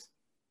couples.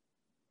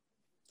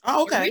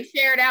 Oh, okay. And we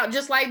shared out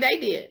just like they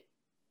did.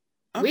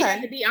 Okay. We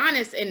had to be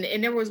honest.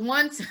 And there was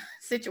one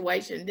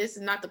situation, this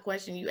is not the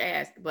question you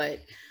asked, but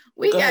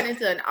we got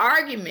into an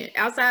argument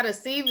outside of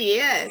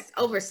CVS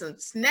over some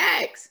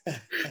snacks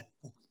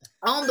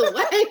on the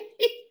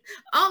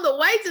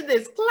way to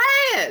this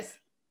class.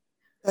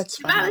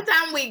 That's By funny. the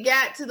time we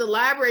got to the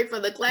library for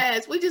the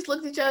class, we just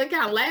looked at each other and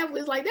kind of laughed. We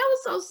was like, that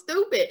was so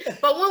stupid.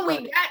 But when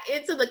we got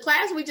into the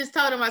class, we just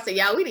told them, I said,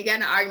 y'all, we done got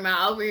in an argument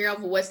over here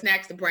over what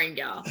snacks to bring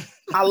y'all.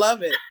 I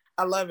love it.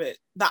 I love it.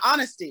 The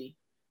honesty.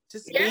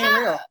 Just being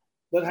real.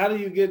 But how do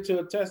you get to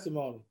a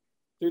testimony?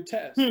 Through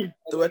tests.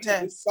 Through a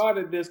test. We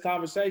started this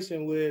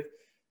conversation with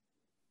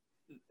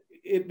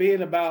it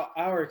being about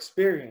our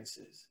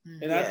experiences.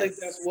 And I think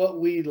that's what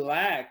we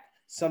lack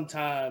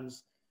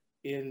sometimes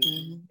in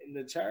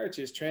the church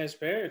is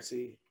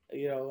transparency.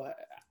 You know,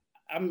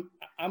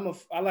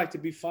 I like to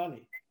be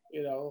funny,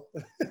 you know.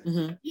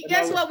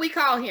 Guess what we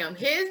call him?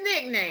 His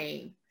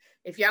nickname,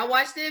 if y'all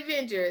watch the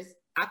Avengers,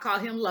 I call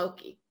him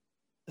Loki.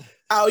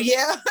 Oh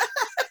yeah.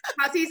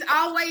 Because he's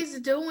always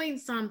doing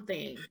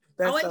something.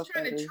 That's always so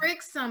trying funny. to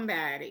trick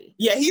somebody.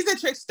 Yeah, he's a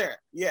trickster.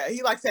 Yeah,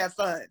 he likes to have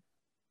fun.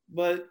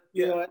 But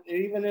you know,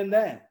 even in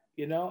that,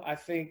 you know, I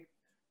think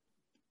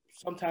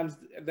sometimes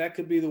that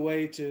could be the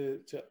way to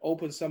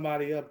open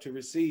somebody up to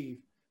receive.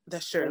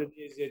 That's true. What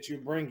it is that you're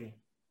bringing.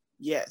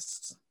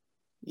 Yes.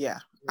 Yeah,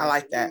 I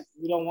like that.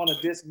 We don't want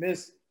to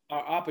dismiss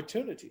our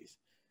opportunities,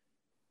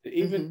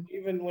 even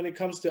when it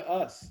comes to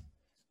us.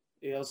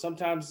 You know,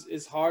 sometimes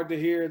it's hard to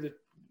hear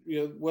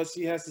what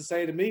she has to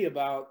say to me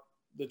about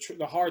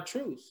the hard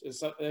truths,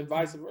 and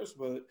vice versa.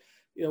 But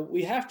you know,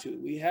 we have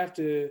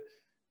to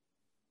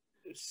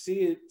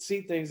see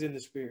things in the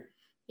spirit.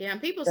 Yeah,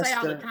 and people say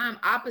all the time,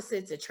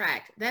 opposites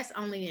attract. That's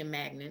only in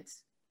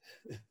magnets.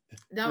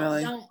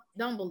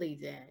 Don't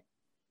believe that.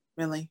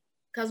 Really?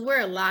 Because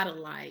we're a lot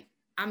alike.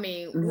 I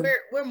mean,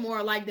 we're more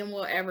alike than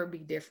we'll ever be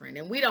different.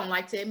 And we don't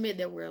like to admit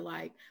that we're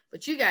alike.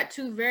 But you got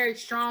two very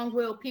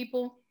strong-willed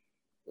people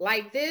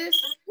like this.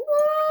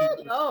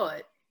 Woo,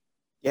 Lord.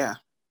 Yeah.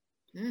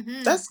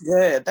 That's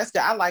good. That's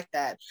good. I like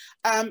that.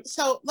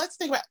 So let's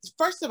think about,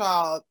 first of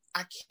all,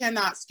 I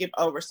cannot skip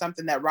over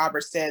something that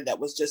Robert said that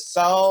was just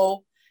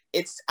so,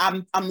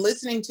 I'm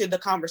listening to the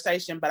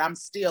conversation, but I'm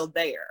still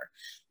there,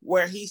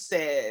 where he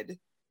said,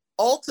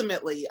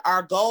 ultimately,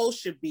 our goal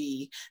should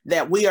be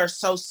that we are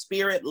so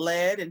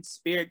spirit-led and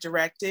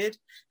spirit-directed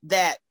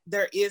that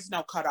there is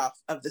no cutoff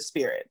of the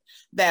spirit,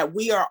 that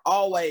we are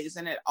always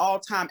and at all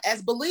time,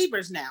 as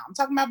believers now, I'm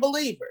talking about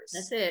believers.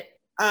 That's it.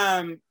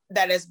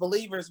 That as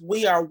believers,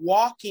 we are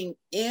walking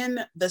in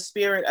the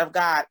Spirit of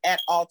God at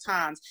all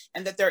times,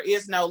 and that there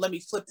is no, let me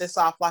flip this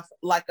off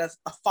like a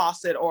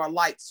faucet or a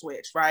light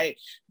switch, right?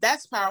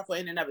 That's powerful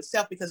in and of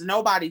itself, because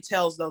nobody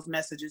tells those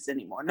messages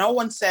anymore. No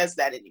one says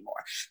that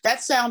anymore.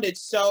 That sounded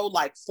so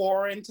like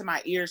foreign to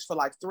my ears for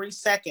like 3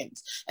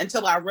 seconds,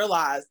 until I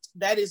realized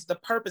that is the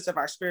purpose of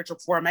our spiritual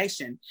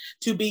formation,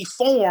 to be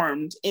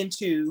formed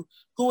into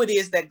who it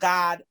is that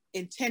God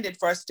intended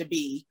for us to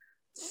be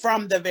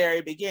from the very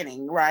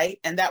beginning, right?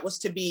 And that was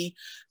to be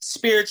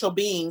spiritual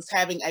beings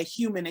having a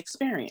human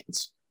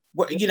experience.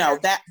 You know,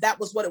 that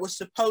was what it was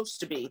supposed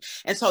to be.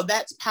 And so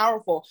that's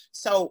powerful.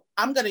 So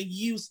I'm going to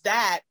use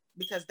that,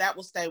 because that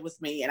will stay with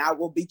me and I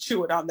will be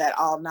chewing on that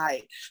all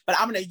night. But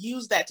I'm going to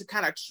use that to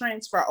kind of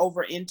transfer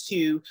over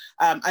into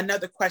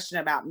another question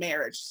about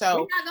marriage.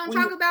 So we're not going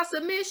to talk about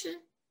submission.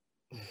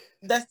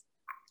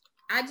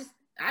 I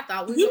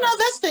thought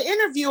that's the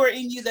interviewer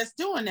in you that's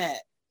doing that.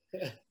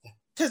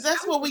 Because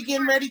that's what we're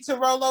getting ready to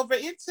roll over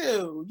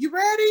into. You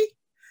ready?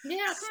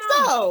 Yeah.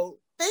 So,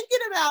 thinking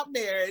about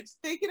marriage,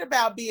 thinking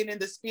about being in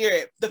the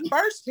spirit, the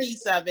first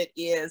piece of it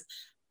is,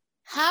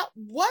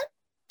 what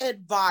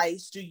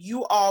advice do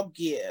you all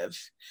give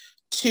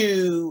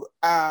to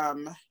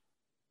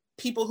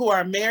people who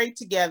are married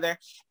together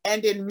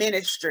and in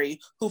ministry,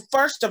 who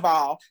first of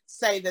all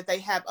say that they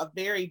have a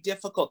very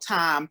difficult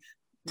time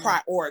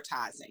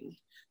prioritizing?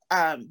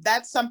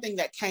 That's something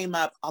that came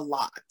up a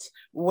lot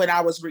when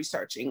I was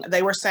researching.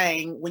 They were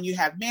saying, when you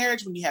have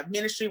marriage, when you have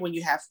ministry, when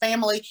you have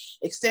family,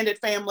 extended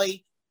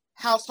family,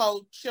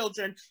 household,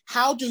 children,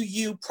 how do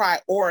you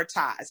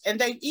prioritize? And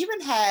they've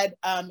even had,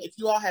 if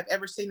you all have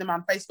ever seen them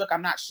on Facebook,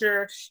 I'm not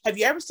sure. Have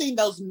you ever seen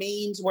those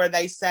memes where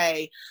they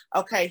say,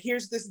 okay,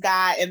 here's this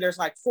guy and there's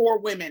like 4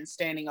 women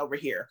standing over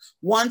here.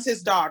 One's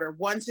his daughter,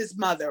 one's his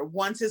mother,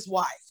 one's his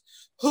wife.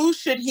 Who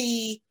should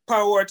he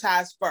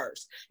prioritize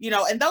first? You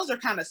know, and those are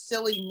kind of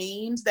silly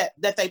memes that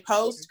they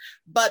post,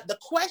 but the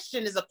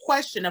question is a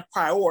question of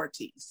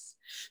priorities.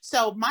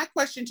 So my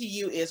question to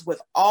you is,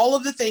 with all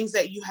of the things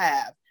that you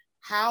have,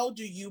 how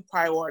do you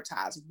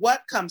prioritize?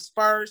 What comes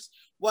first?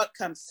 What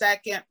comes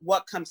second?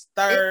 What comes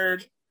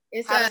third?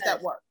 How does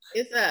that work?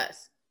 It's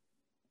us.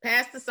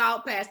 Pass the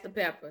salt, pass the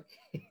pepper.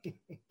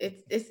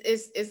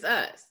 It's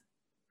us.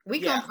 We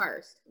come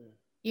first.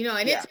 You know,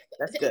 and it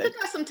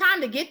took us some time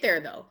to get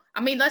there, though.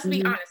 I mean, let's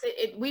be honest.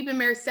 We've been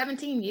married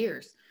 17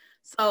 years.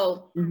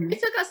 So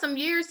it took us some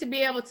years to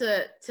be able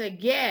to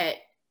get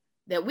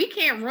that we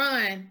can't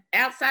run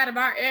outside of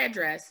our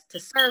address to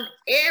serve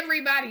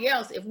everybody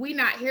else if we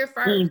not here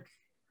first.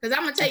 Because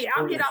I'm going to tell you,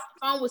 I'll get off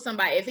the phone with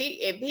somebody.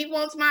 If he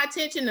wants my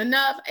attention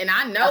enough, and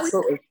I know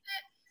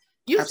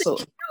you should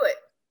do it.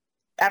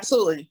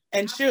 Absolutely.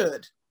 And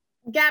should.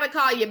 Gotta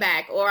call you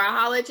back, or I'll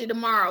holler at you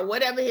tomorrow,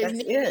 whatever his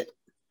need.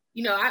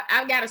 you know,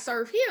 I've got to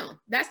serve him.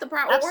 That's the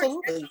priority.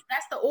 Absolutely.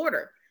 That's the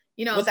order.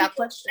 You know, without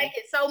question. Make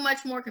it so much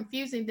more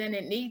confusing than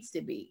it needs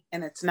to be.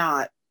 And it's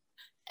not.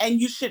 And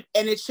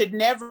it should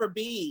never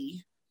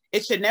be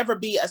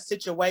a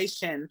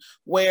situation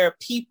where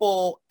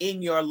people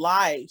in your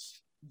life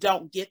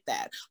don't get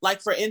that.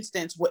 Like, for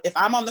instance, if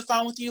I'm on the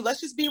phone with you,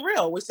 let's just be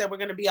real. We said we're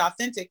going to be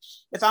authentic.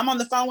 If I'm on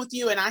the phone with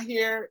you and I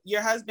hear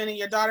your husband and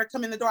your daughter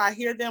come in the door, I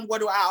hear them.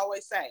 What do I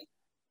always say?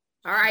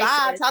 All right.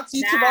 Bye. Talk to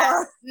you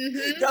tomorrow.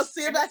 Go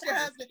see about your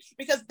husband,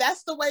 because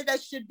that's the way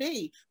that should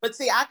be. But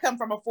see, I come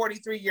from a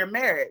 43-year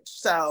marriage,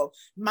 so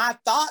my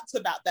thoughts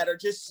about that are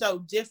just so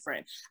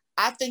different.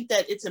 I think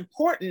that it's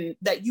important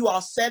that you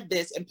all said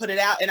this and put it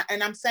out.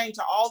 And I'm saying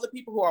to all the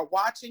people who are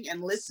watching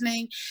and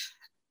listening,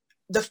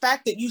 the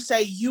fact that you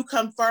say you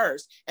come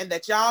first and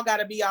that y'all got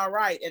to be all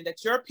right and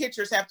that your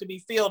pitchers have to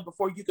be filled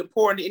before you can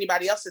pour into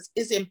anybody else's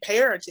is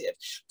imperative.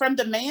 From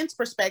the man's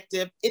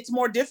perspective, it's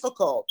more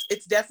difficult.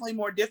 It's definitely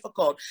more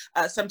difficult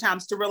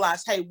sometimes to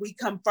realize, hey, we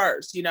come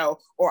first, you know,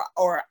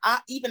 or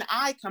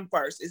I come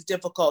first is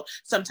difficult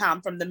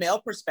sometimes from the male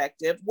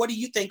perspective. What do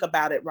you think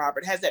about it,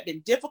 Robert? Has that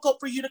been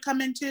difficult for you to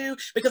come into?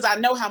 Because I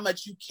know how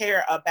much you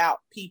care about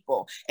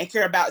people and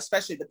care about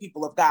especially the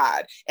people of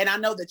God. And I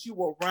know that you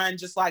will run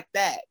just like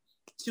that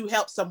to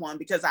help someone,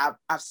 because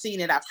I've seen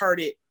it, I've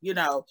heard it, you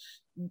know.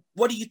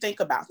 What do you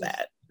think about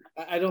that?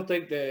 I don't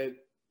think that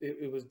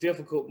it was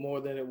difficult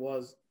more than it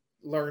was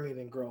learning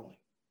and growing.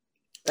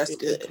 That's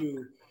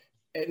good.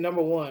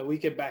 Number one, we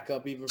can back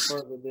up even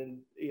further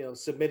than, you know,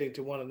 submitting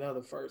to one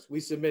another first.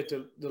 We submit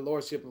to the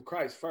Lordship of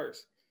Christ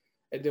first.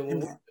 And then when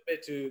we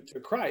submit to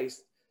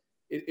Christ,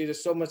 it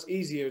is so much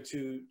easier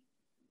to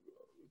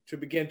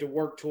begin to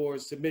work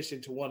towards submission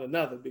to one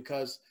another,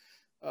 because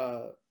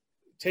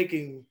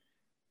taking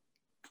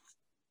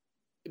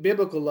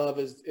biblical love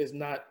is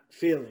not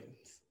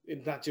feelings.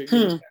 It's not you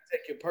gotta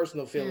take your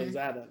personal feelings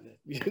out of it.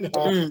 You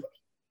know?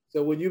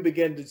 So when you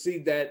begin to see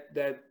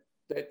that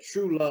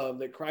true love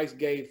that Christ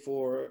gave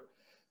for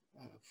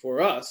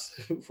us,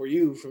 for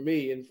you, for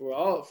me, and for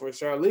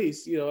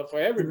Charlize, you know, for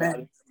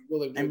everybody,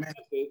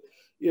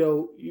 you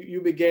know,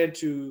 you begin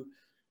to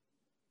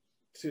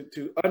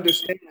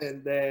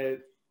understand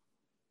that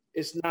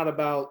it's not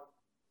about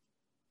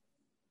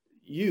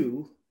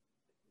you,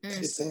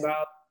 it's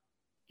about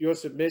your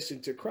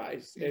submission to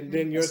Christ. And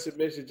then your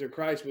submission to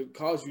Christ would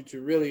cause you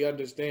to really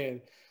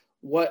understand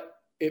what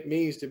it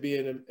means to be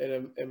in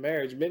a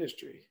marriage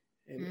ministry.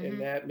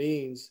 And that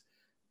means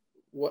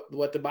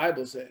what the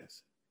Bible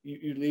says.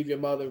 You leave your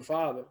mother and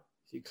father,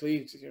 you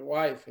cleave to your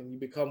wife, and you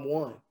become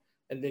one.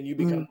 And then you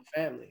become a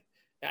family.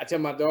 I tell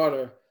my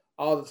daughter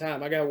all the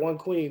time, I got one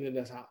queen in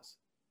this house.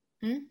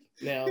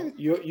 Now,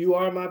 you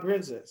are my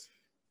princess,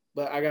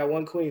 but I got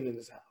one queen in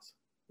this house.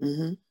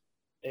 And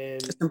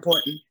it's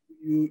important.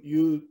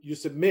 You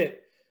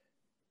submit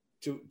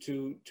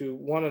to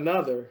one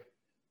another.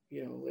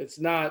 You know, it's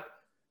not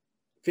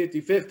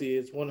 50-50,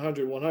 it's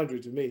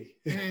 100-100 to me.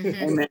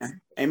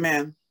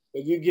 Amen.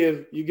 But you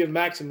give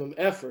maximum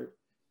effort,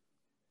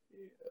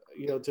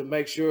 you know, to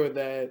make sure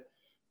that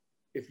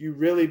if you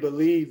really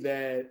believe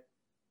that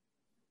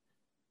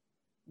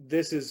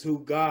this is who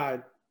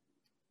God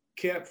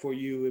kept for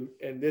you,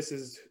 and this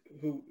is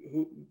who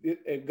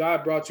and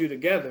God brought you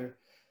together,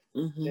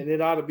 then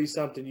it ought to be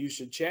something you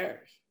should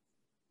cherish.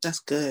 That's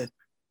good.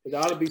 It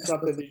ought to be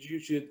something that you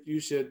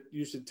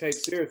should take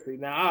seriously.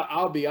 Now,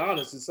 I'll be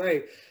honest and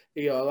say,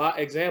 you know, a lot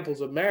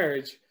examples of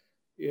marriage,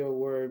 you know,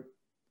 were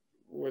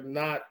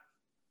not.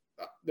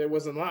 There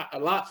wasn't a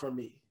lot for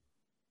me,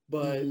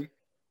 but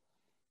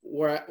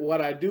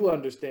what I do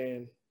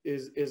understand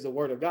is the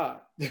Word of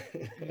God.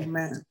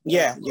 Amen.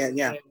 Yeah.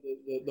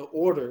 The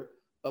order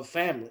of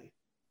family,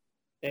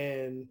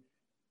 and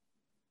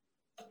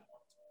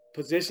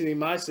positioning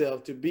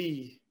myself to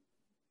be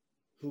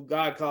who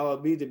God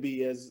called me to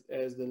be as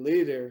the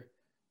leader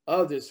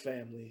of this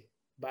family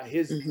by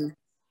his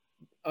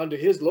under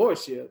his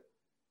lordship.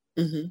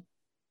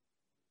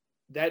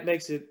 That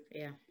makes it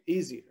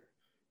easier.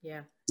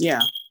 Yeah.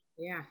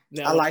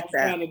 Now, I like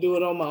that. Trying to do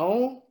it on my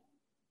own.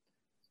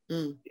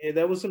 Yeah,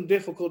 there was some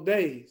difficult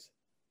days.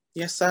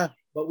 Yes, sir.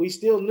 But we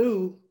still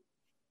knew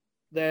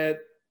that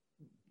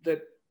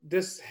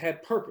this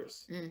had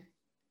purpose.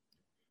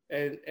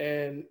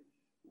 And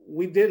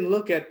we didn't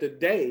look at the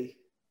day.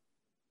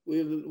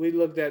 We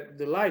looked at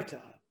the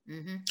lifetime.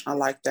 I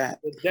like that.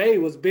 The day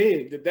was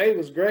big. The day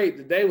was great.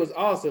 The day was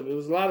awesome. It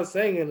was a lot of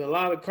singing, a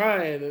lot of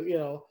crying, you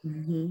know.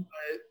 But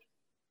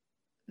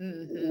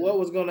what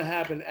was going to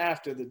happen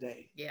after the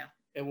day? Yeah.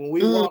 And when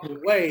we walked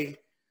away,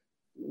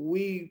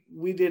 we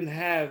didn't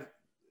have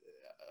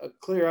a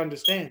clear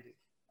understanding.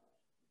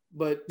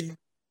 But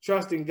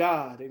trusting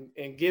God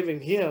and giving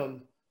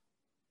him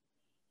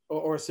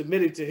or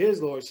submitting to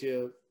his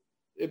lordship,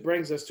 it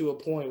brings us to a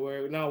point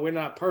where now we're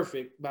not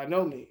perfect by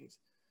no means,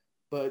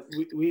 but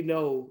we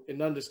know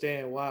and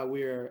understand why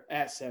we're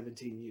at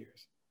 17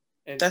 years.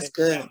 That's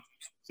good.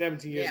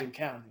 17 years and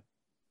counting.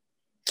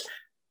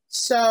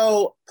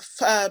 So,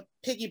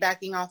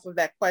 piggybacking off of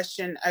that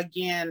question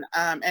again,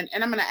 and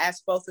I'm going to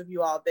ask both of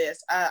you all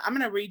this. I'm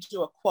going to read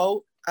you a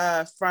quote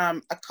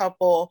from a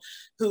couple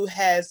who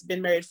has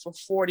been married for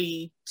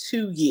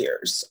 42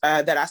 years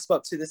that I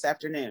spoke to this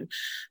afternoon.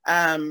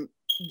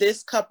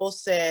 This couple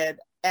said,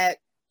 at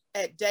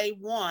day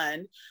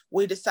one,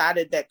 we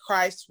decided that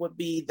Christ would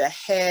be the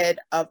head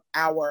of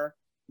our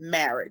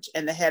marriage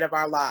and the head of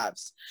our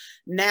lives.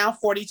 Now,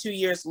 42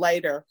 years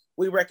later,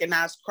 we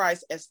recognize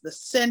Christ as the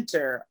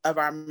center of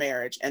our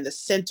marriage and the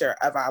center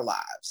of our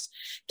lives.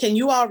 Can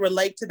you all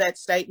relate to that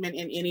statement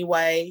in any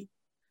way?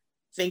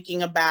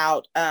 Thinking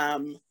about,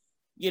 and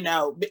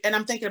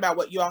I'm thinking about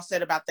what you all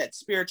said about that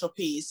spiritual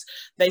piece.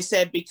 They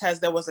said because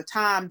there was a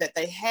time that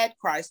they had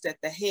Christ at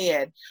the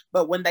head,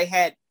 but when they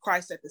had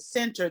Christ at the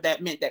center,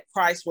 that meant that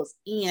Christ was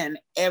in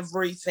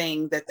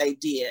everything that they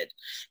did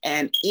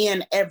and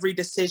in every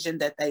decision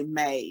that they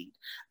made.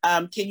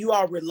 Can you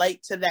all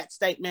relate to that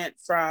statement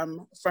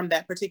from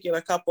that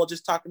particular couple,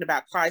 just talking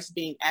about Christ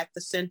being at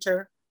the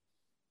center?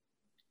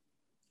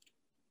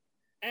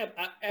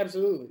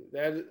 Absolutely.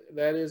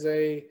 That is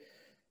a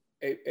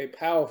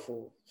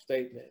powerful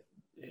statement,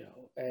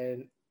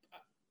 and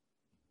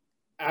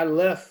I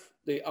left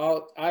the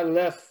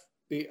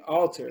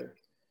altar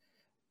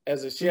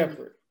as a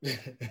shepherd.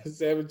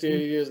 17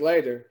 years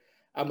later,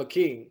 I'm a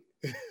king.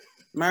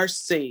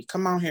 Mercy.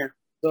 Come on here.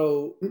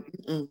 So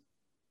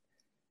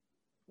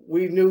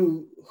we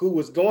knew who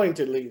was going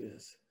to lead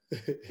us.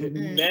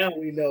 Now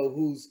we know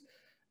who's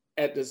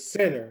at the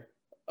center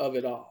of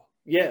it all.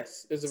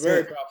 Yes, it's a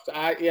very powerful.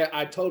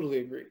 I totally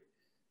agree.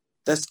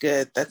 That's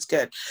good. That's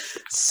good.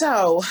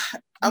 So,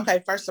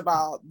 okay, first of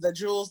all, the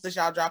jewels that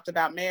y'all dropped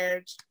about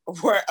marriage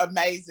were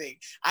amazing.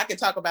 I could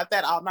talk about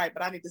that all night,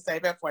 but I need to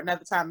save it for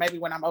another time, maybe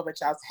when I'm over at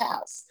y'all's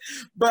house.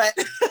 But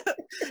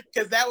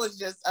because that was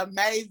just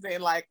amazing,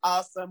 like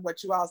awesome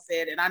what you all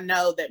said. And I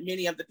know that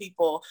many of the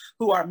people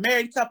who are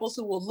married couples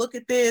who will look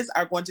at this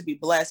are going to be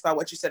blessed by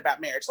what you said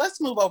about marriage.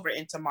 Let's move over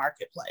into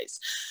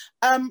marketplace.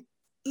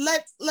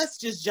 Let's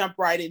just jump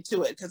right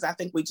into it, because I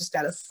think we just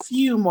got a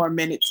few more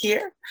minutes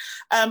here.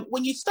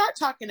 When you start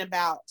talking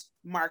about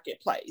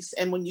marketplace,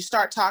 and when you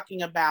start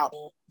talking about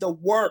the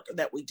work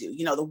that we do,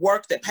 the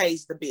work that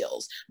pays the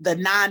bills, the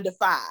 9 to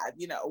 5,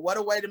 what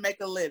a way to make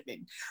a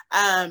living.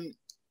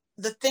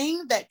 The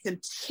thing that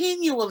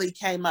continually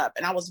came up,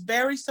 and I was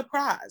very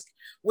surprised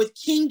with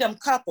kingdom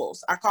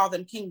couples, I call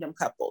them kingdom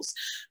couples.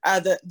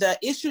 The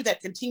issue that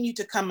continued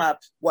to come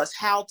up was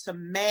how to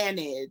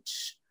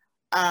manage,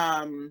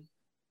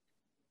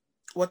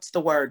 what's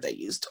the word they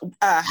used?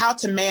 How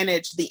to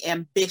manage the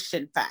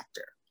ambition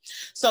factor.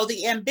 So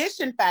the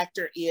ambition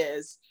factor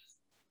is,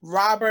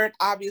 Robert,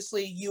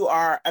 obviously you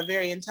are a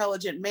very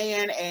intelligent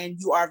man and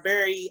you are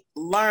very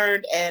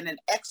learned and an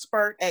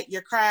expert at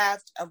your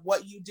craft of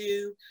what you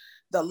do.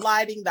 The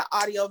lighting, the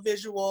audio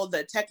visual,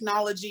 the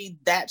technology,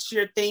 that's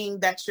your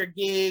thing, that's your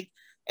gig.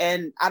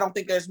 And I don't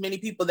think there's many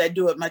people that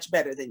do it much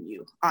better than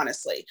you,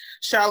 honestly.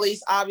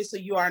 Charlize,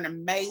 obviously you are an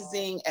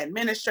amazing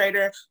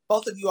administrator.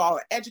 Both of you all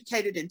are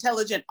educated,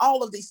 intelligent,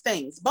 all of these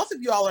things. Both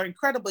of you all are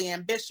incredibly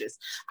ambitious.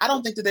 I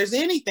don't think that there's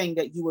anything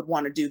that you would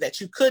want to do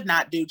that you could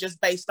not do just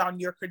based on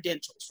your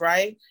credentials,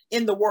 right?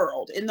 In the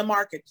world, in the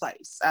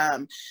marketplace.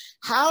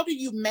 How do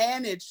you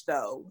manage,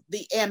 though,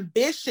 the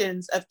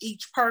ambitions of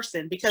each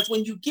person? Because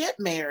when you get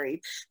married,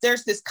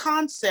 there's this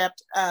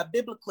concept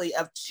biblically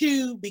of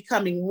two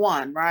becoming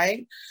one,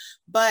 right?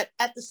 But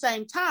at the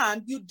same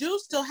time, you do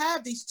still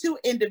have these two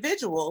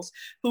individuals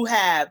who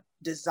have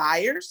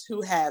desires,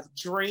 who have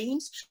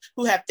dreams,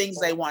 who have things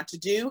they want to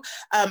do.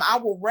 I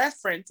will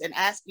reference, in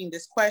asking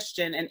this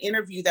question, an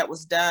interview that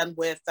was done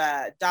with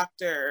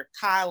Dr.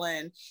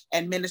 Kylan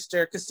and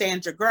Minister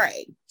Cassandra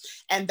Gray.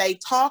 And they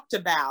talked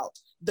about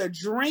the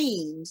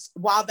dreams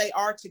while they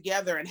are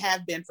together and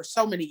have been for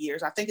so many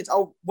years. I think it's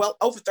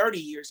over 30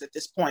 years at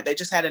this point. They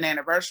just had an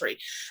anniversary.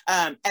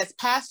 As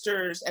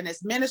pastors and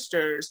as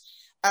ministers,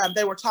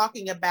 they were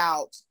talking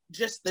about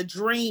just the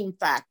dream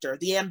factor,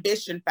 the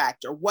ambition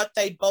factor, what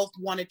they both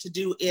wanted to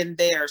do in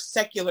their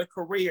secular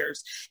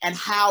careers, and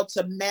how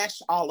to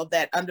mesh all of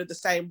that under the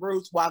same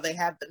roof while they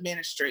have the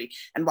ministry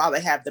and while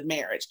they have the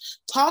marriage.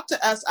 Talk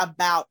to us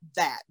about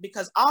that,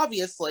 because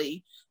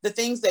obviously the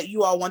things that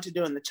you all want to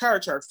do in the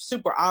church are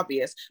super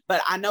obvious,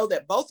 but I know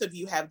that both of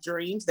you have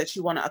dreams that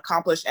you want to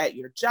accomplish at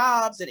your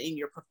jobs and in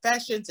your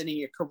professions and in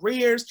your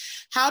careers.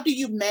 How do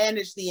you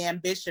manage the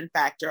ambition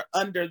factor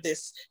under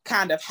this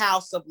kind of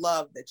house of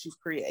love that you've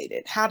created?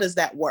 How does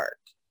that work?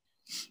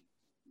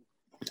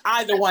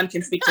 Either one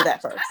can speak to that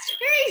first.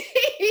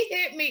 He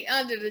hit me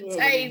under the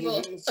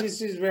table.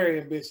 She's very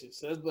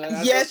ambitious.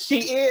 Yes, she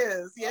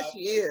is. Yes, she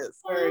is.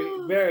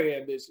 Very, very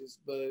ambitious.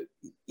 But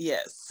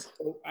yes.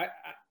 I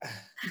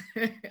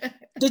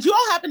Did you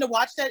all happen to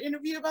watch that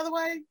interview, by the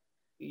way?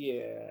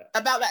 Yeah.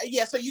 About that,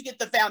 yeah. So you get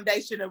the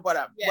foundation of what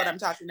I'm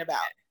talking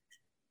about.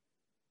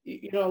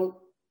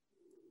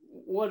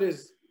 What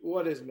is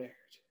marriage?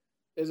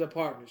 It's a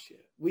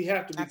partnership. We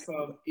have to become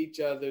Absolutely. each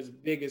other's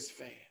biggest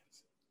fans.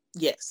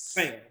 Yes.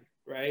 Fan,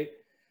 right?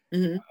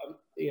 Mm-hmm.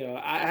 you know,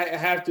 I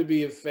have to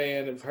be a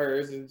fan of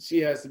hers, and she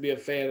has to be a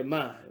fan of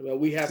mine. Well,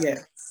 we have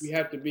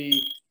to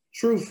be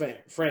true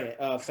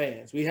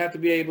fans. We have to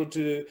be able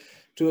to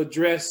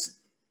address,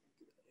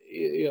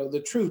 you know,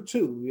 the truth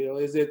too. You know,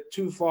 is it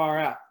too far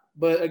out?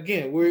 But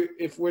again,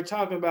 if we're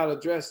talking about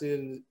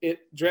addressing it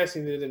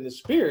in the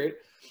spirit,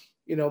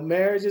 you know,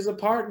 marriage is a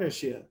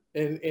partnership,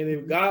 and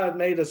if God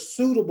made a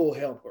suitable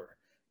helper,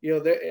 you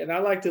know, and I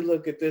like to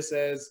look at this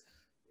as,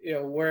 you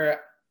know,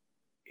 where,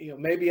 you know,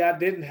 maybe I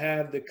didn't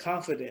have the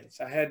confidence.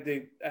 I had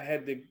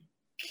the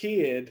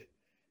kid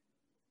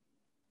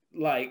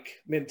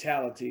like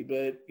mentality,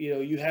 but you know,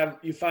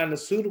 you find a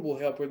suitable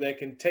helper that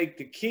can take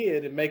the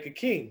kid and make a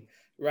king,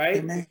 right?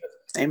 Amen.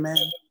 Amen.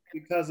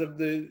 Because of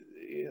the,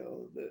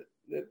 you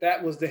know,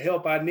 that was the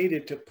help I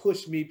needed to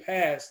push me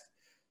past,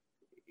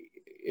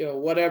 you know,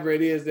 whatever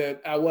it is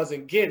that I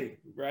wasn't getting,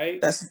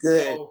 right? That's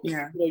good. So, you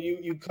know,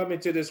 you come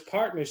into this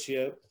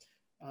partnership,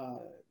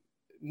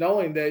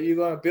 knowing that you're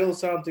going to build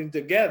something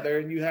together,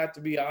 and you have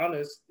to be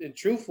honest and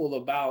truthful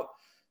about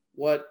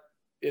what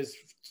is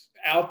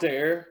out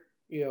there.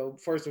 You know,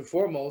 first and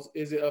foremost,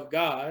 is it of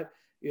God?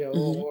 You know,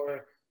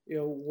 or, you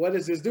know, what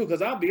does this do?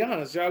 Because I'll be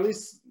honest,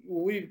 Charlize,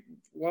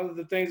 one of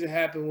the things that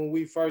happened when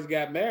we first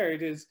got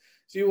married is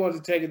she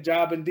wanted to take a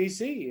job in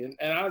DC,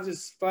 and I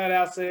just flat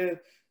out said,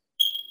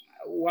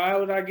 why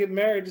would I get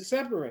married to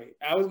separate?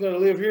 I was going to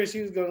live here,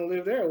 she was going to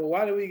live there. Well,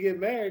 why did we get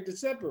married to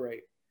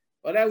separate?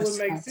 Well, that wouldn't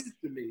make sense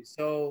to me.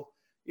 So,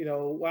 you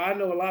know, while I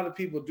know a lot of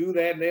people do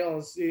that and they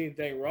don't see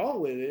anything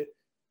wrong with it,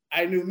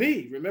 I knew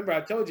me. Remember,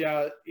 I told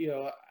you, you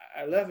know,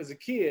 I left as a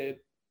kid,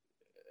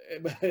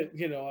 but,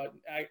 you know,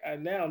 I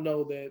now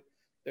know that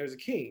there's a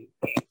king.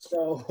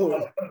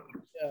 So,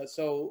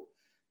 so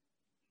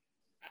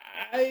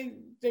I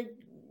think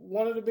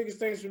one of the biggest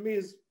things for me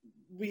is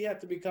we have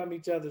to become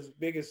each other's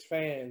biggest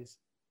fans.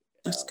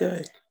 That's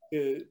good.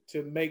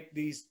 To make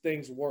these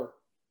things work.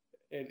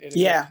 And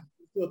yeah,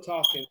 we're still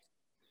talking,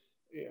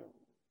 you know,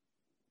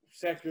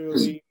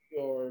 secularly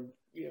or,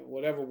 you know,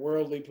 whatever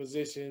worldly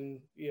position,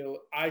 you know,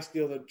 I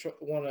still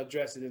want to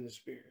address it in the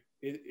spirit.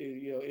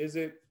 You know,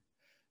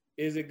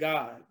 is it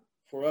God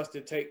for us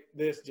to take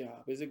this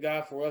job? Is it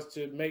God for us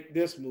to make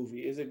this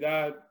movie? Is it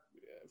God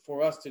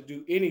for us to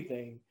do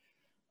anything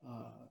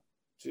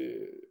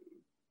to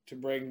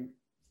bring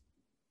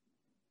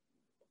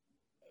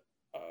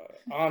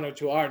honor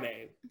to our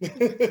name?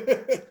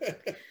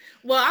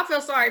 Well, I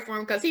feel sorry for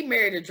him because he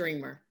married a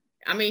dreamer.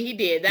 I mean, he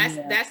did.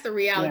 That's the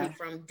reality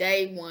from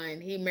day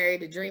one. He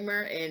married a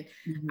dreamer, and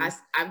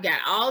I've got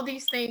all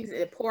these things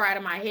that pour out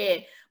of my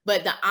head.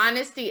 But the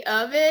honesty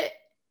of it,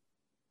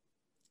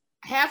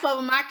 half of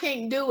them I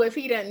can't do if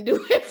he doesn't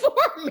do it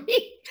for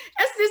me.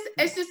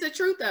 It's just the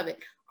truth of it.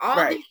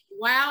 All these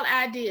wild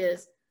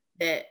ideas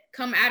that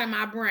come out of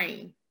my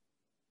brain,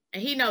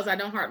 and he knows I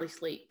don't hardly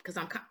sleep because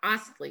I'm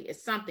constantly,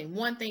 it's something,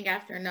 one thing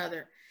after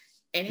another.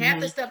 And half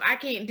the stuff I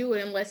can't do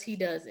it unless he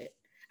does it.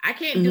 I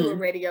can't do a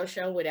radio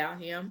show without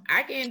him.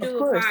 I can't do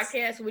a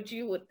podcast with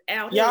you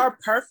without him. Y'all are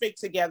perfect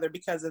together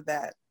because of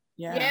that.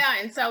 Yeah.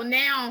 And so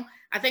now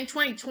I think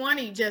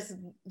 2020 just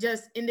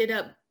ended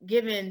up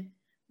giving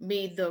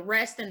me the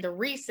rest and the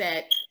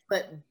reset,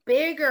 but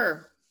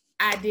bigger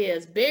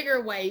ideas,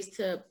 bigger ways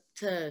to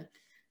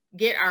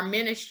get our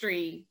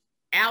ministry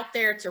out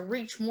there to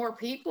reach more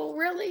people,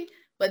 really.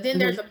 But then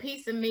there's a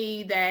piece of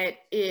me that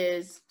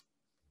is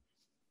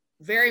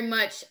very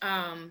much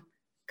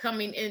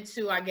coming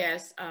into, I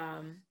guess,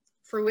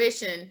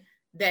 fruition,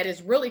 that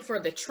is really for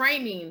the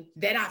training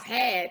that I've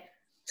had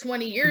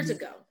 20 years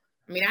ago.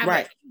 I mean, I have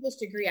an English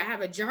degree, I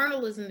have a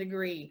journalism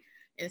degree,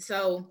 and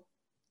so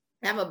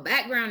I have a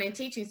background in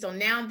teaching. So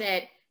now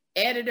that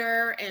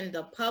editor and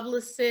the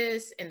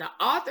publicist and the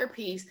author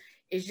piece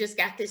is just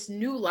got this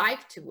new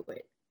life to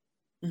it.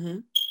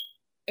 And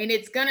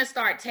it's going to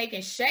start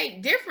taking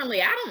shape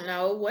differently. I don't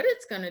know what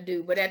it's going to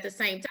do, but at the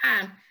same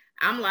time,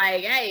 I'm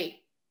like, hey,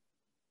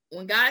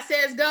 when God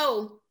says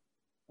go,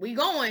 we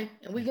going,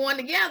 and we going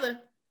together.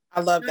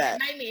 I love that.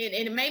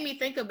 It made me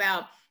think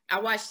about, I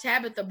watched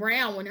Tabitha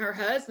Brown when her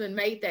husband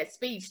made that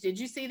speech. Did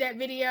you see that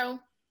video?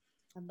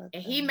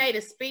 And he made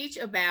a speech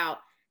about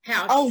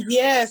how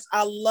yes,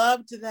 I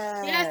loved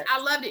that. Yes,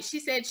 I loved it. She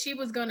said she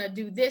was gonna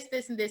do this,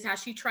 and this, how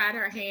she tried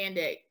her hand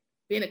at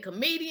being a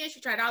comedian.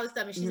 She tried all this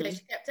stuff, and she said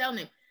she kept telling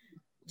him,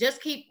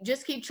 just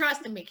keep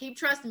trusting me, keep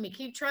trusting me,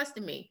 keep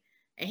trusting me.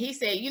 And he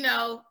said, you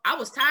know, I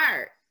was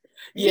tired.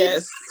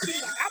 Yes. He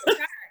was like, I was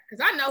tired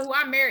because I know who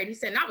I married. He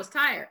said, and I was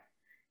tired.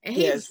 And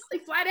he was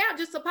really flat out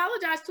just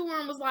apologized to her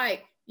and was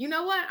like, you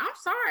know what? I'm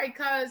sorry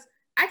because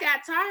I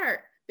got tired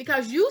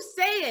because you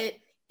said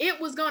it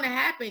was going to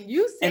happen.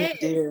 You said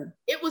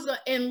it was,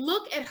 and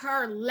look at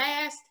her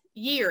last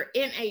year,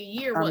 in a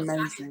year, what God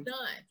has done.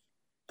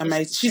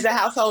 Amazing. She's a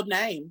household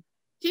name.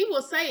 She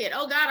will say it.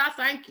 Oh God, I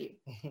thank you.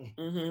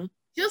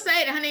 She'll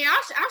say it, honey.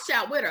 I'll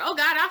shout with her. Oh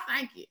God, I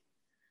thank you.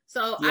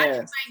 So I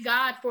just thank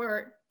God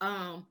for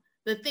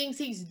the things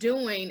he's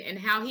doing and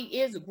how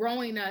he is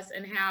growing us,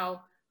 and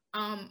how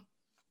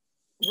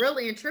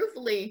really and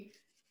truthfully,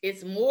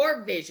 it's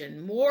more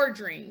vision, more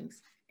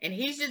dreams, And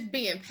he's just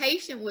being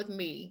patient with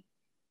me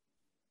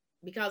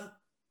because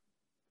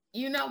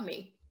you know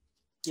me.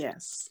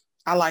 Yes.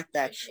 I like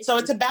that. So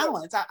it's a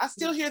balance. I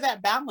still hear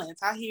that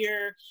balance. I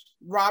hear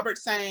Robert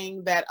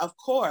saying that, of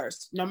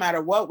course, no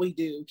matter what we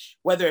do,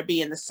 whether it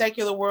be in the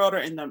secular world or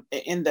in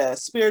the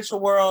spiritual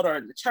world or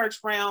in the church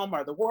realm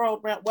or the world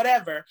realm,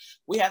 whatever,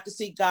 we have to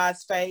seek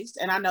God's face.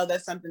 And I know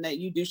that's something that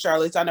you do,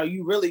 Charlize. I know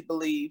you really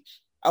believe,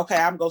 okay,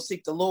 I'm going to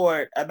seek the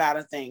Lord about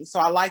a thing. So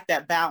I like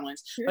that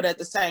balance. But at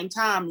the same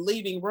time,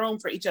 leaving room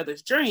for each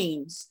other's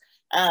dreams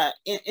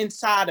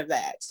inside of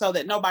that, so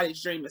that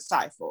nobody's dream is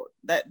stifled.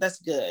 That's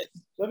good.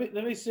 Let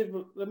me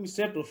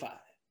simplify.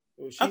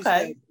 She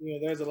Okay.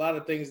 said, there's a lot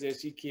of things that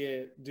she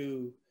can't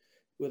do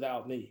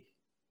without me.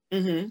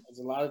 Mm-hmm. There's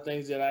a lot of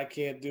things that I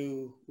can't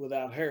do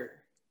without her.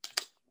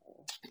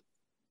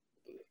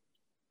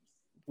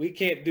 We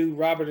can't do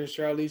Robert and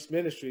Charlize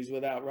Ministries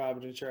without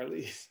Robert and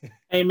Charlize.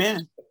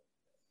 Amen.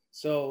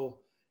 So,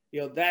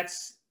 that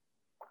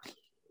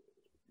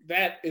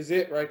is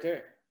it right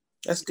there.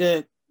 That's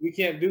good. We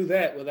can't do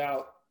that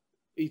without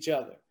each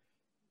other.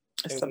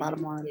 That's the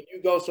bottom line. When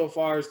you go so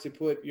far as to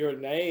put your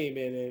name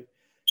in it,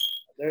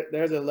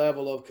 there's a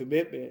level of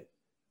commitment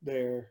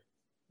there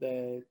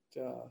that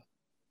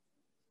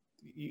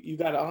you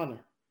got to honor.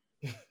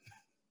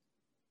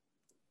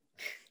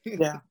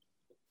 Yeah,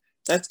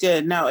 that's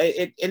good. No,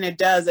 it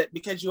does it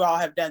because you all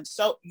have done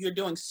you're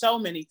doing so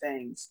many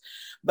things,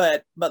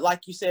 but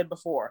like you said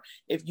before,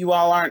 if you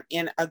all aren't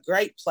in a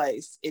great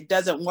place, it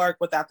doesn't work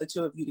without the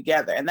two of you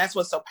together, and that's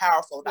what's so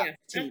powerful about the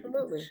team.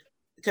 Absolutely.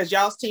 Because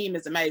y'all's team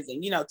is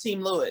amazing.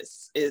 Team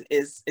Lewis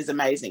is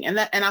amazing, and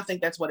I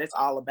think that's what it's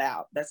all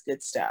about. That's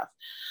good stuff.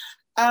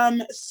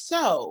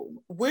 So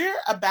we're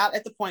about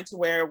at the point to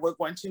where we're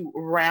going to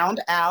round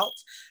out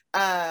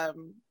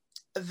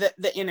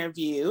the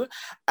interview.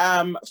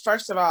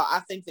 First of all,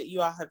 I think that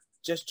you all have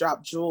just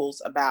dropped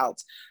jewels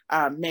about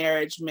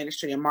marriage,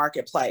 ministry, and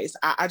marketplace.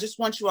 I just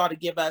want you all to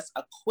give us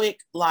a quick,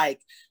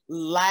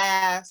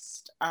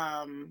 last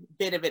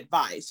bit of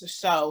advice.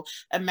 So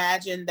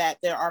imagine that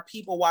there are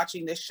people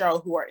watching this show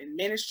who are in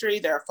ministry.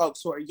 There are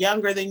folks who are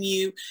younger than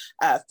you,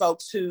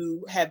 folks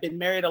who have been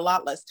married a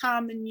lot less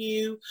time than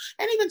you,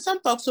 and even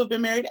some folks who have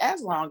been married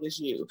as long as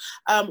you.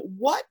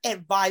 What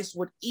advice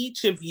would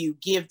each of you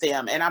give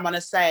them? And I'm going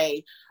to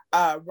say,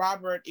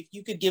 Robert, if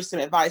you could give some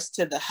advice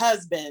to the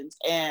husbands,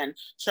 and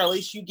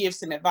Charlize, you give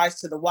some advice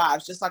to the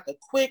wives, just like a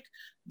quick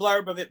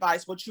blurb of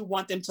advice, what you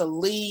want them to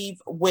leave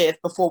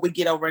with before we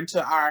get over into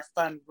our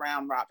fun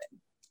round robin.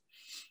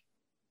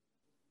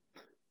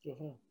 I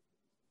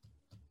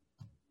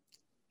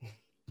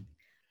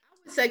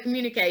would say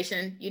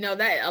communication.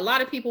 That a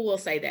lot of people will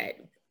say that,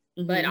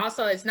 but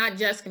also it's not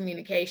just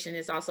communication.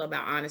 It's also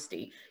about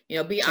honesty.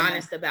 Be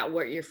honest about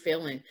what you're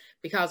feeling,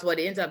 because what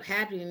ends up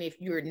happening if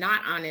you're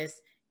not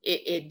honest,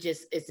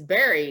 it's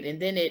buried,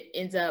 and then it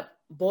ends up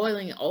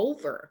boiling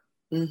over.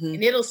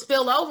 And it'll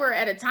spill over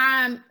at a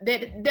time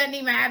that doesn't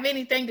even have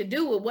anything to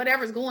do with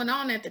whatever's going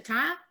on at the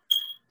time.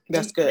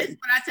 That's good. This is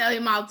what I tell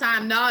him all the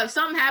time. No, if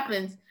something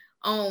happens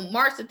on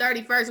March the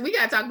 31st, we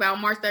got to talk about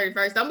March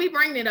 31st. Don't be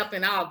bringing it up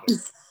in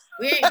August.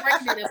 We ain't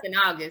bringing it up in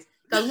August,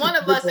 because one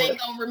of us ain't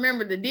going to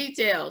remember the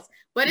details.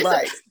 But it's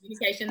about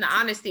communication, the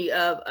honesty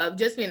of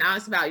just being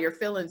honest about your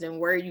feelings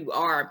and where you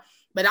are.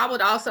 But I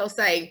would also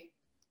say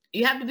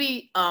you have to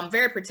be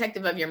very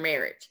protective of your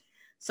marriage.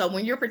 So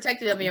when you're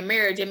protective of your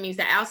marriage, it means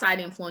the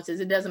outside influences,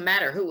 it doesn't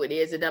matter who it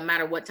is. It doesn't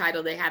matter what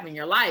title they have in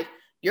your life.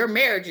 Your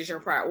marriage is your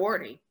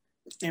priority.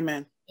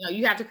 Amen.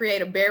 You have to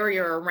create a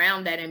barrier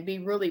around that and be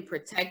really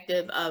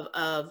protective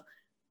of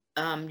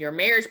your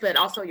marriage, but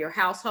also your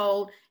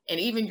household and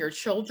even your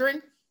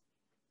children.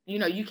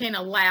 You can't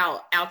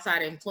allow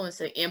outside influence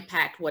to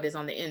impact what is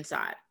on the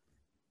inside.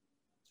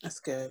 That's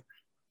good.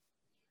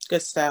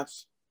 Good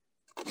stuff.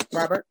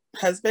 Robert,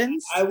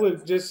 husbands? I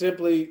would just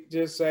simply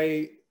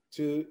say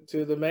to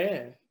the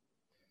man,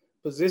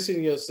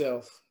 position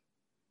yourself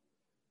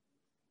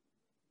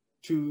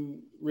to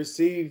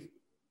receive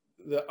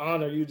the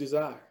honor you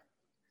desire.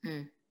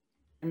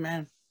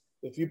 Amen.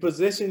 If you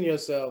position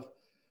yourself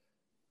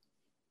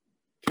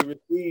to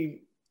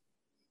be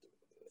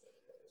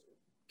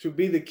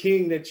the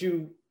king that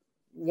you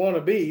want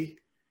to be,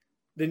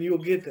 then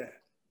you'll get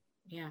that.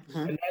 Yeah.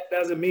 And that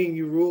doesn't mean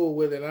you rule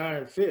with an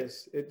iron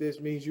fist. It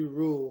just means you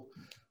rule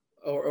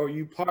or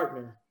you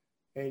partner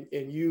and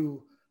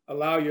you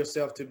allow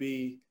yourself to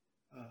be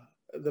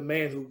the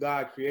man who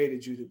God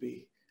created you to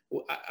be.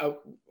 I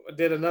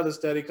did another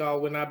study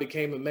called When I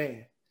Became a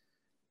Man.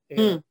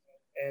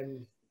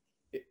 And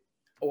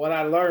what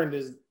I learned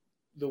is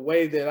the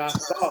way that I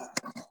thought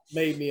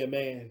made me a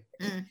man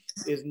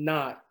is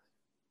not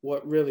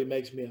what really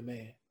makes me a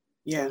man.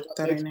 Yeah,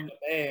 what makes me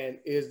a man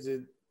is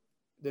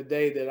the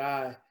day that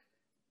I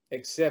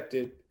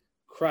accepted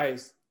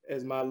Christ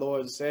as my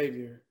Lord and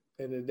Savior,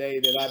 and the day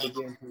that I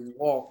began to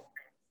walk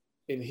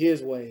in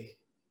his way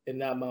and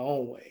not my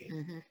own way.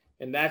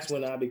 And that's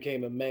when I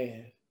became a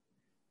man,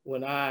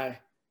 when I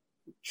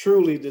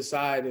truly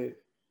decided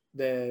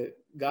that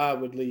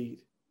God would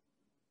lead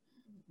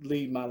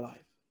my life.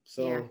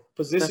 So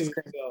position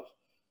That's yourself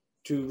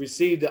to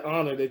receive the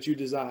honor that you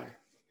desire.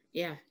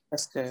 Yeah.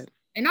 That's good.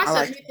 And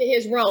I submit to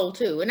his role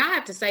too. And I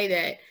have to say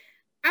that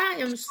I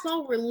am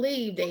so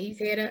relieved that he's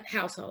head of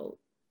household.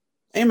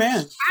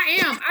 Amen. I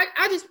am.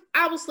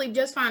 I will sleep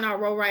just fine. I'll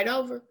roll right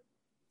over.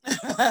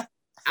 I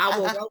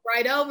will roll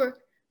right over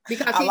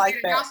because he's head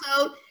of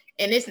household.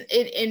 And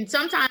and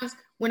sometimes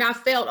when I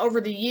felt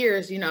over the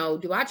years,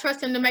 do I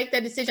trust him to make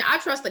that decision? I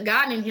trust the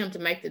God in him to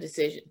make the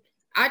decision.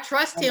 I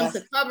trust him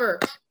to cover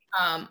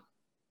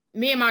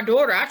me and my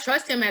daughter. I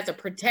trust him as a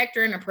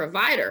protector and a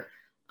provider.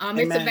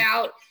 It's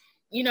about,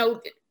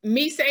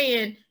 me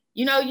saying,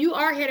 you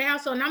are head of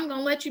household and I'm going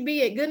to let you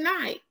be it. Good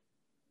night.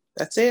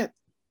 That's it.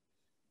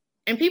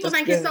 And people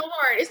think it's so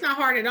hard. It's not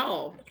hard at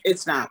all.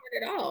 It's not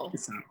hard at all.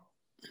 It's not.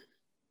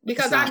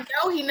 Because I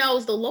know he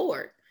knows the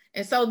Lord.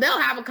 And so they'll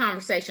have a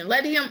conversation.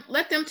 Let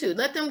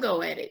them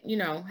go at it,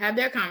 have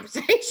their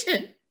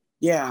conversation.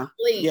 Yeah.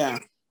 Please. Yeah.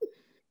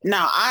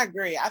 No, I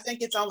agree. I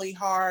think it's only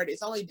hard.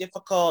 It's only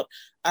difficult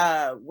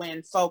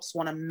when folks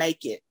want to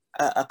make it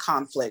a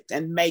conflict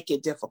and make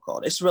it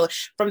difficult. It's really,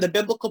 from the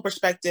biblical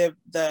perspective,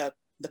 the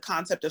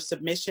concept of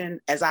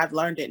submission, as I've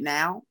learned it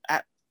now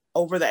at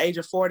over the age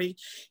of 40,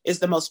 is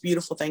the most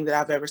beautiful thing that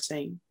I've ever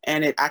seen.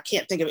 And I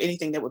can't think of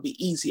anything that would be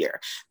easier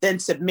than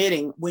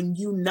submitting when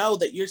you know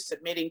that you're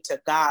submitting to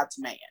God's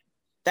man.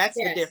 That's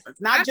the difference.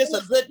 Not just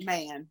a good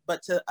man,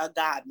 but to a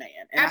God man.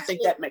 And I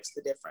think that makes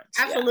the difference.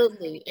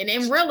 Absolutely. Yeah.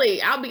 And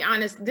really, I'll be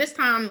honest, this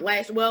time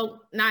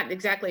not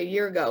exactly a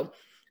year ago,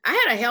 I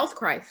had a health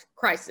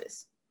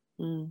crisis.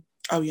 Mm.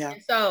 Oh, yeah.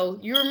 And so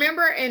you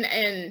remember,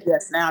 and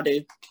yes, now I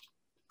do.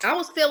 I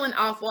was feeling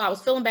awful. I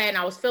was feeling bad, and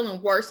I was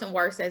feeling worse and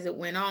worse as it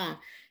went on.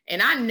 And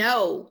I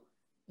know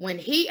when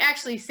he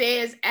actually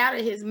says out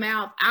of his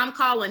mouth, I'm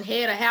calling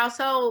head of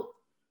household.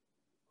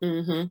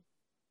 Mm-hmm.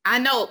 I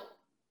know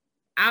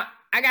I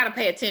got to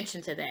pay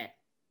attention to that.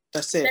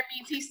 That's it. That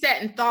means he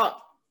sat and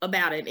thought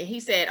about it. And he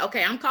said,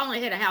 okay, I'm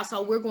calling head of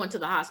household. We're going to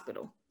the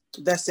hospital.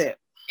 That's it.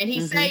 And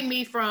he saved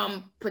me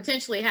from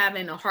potentially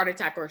having a heart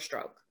attack or a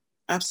stroke.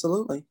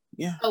 Absolutely.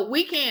 Yeah. So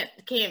we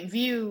can't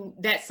view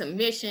that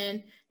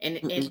submission and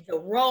the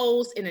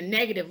roles in a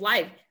negative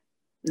light.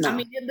 No. I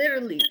mean, it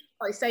literally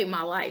saved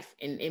my life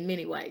in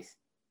many ways.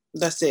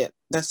 That's it.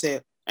 That's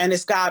it. And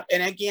it's God.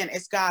 And again,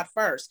 it's God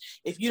first.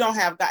 If you don't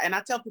have God, and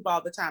I tell people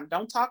all the time,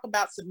 don't talk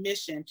about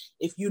submission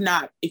if you're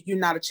not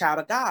a child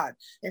of God,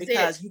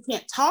 because you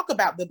can't talk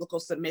about biblical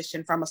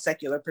submission from a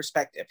secular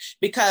perspective,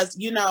 because,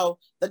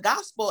 the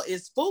gospel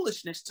is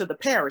foolishness to the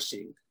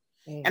perishing.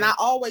 Mm-hmm. And I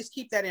always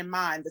keep that in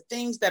mind. The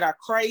things that are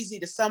crazy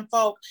to some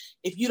folk,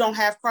 if you don't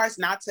have Christ,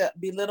 not to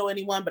belittle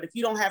anyone, but if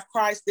you don't have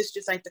Christ, this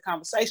just ain't the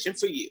conversation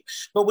for you.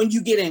 But when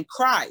you get in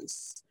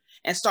Christ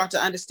and start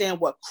to understand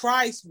what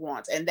Christ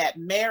wants, and that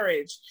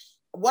marriage,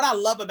 what I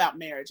love about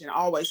marriage and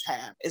always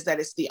have, is that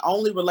it's the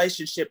only human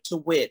relationship to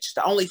which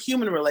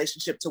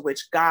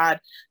God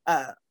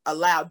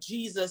allowed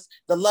Jesus,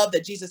 the love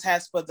that Jesus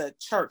has for the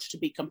church, to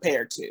be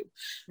compared to.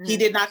 Mm-hmm. He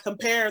did not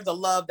compare the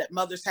love that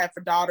mothers have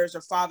for daughters,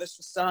 or fathers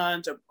for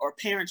sons, or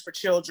parents for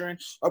children,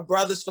 or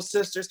brothers for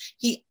sisters.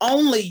 He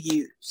only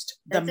used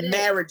the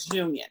marriage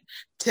union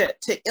to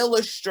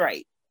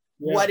illustrate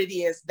what it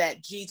is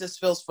that Jesus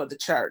feels for the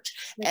church.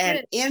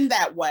 And in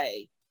that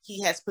way,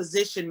 he has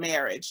positioned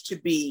marriage to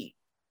be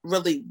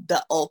really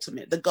the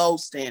ultimate, the gold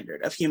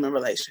standard of human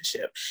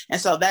relationship. And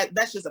so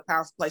that's just a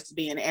powerful place to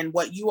be in. And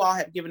what you all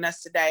have given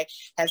us today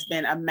has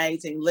been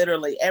amazing.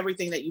 Literally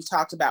everything that you've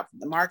talked about, from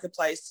the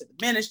marketplace to the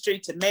ministry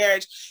to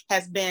marriage,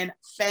 has been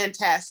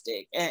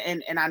fantastic.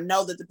 And I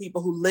know that the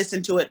people who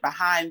listen to it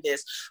behind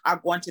this are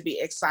going to be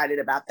excited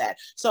about that.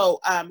 So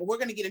we're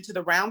going to get into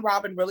the round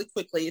robin really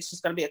quickly. It's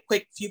just going to be a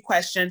quick few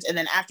questions. And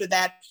then after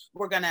that,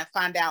 we're going to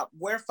find out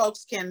where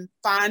folks can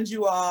find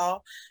you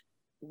all,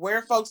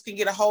 where folks can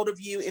get a hold of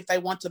you if they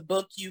want to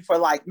book you for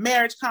like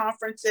marriage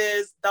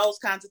conferences, those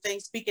kinds of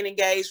things, speaking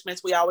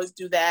engagements. We always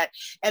do that.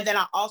 And then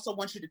I also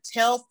want you to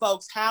tell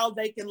folks how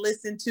they can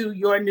listen to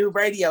your new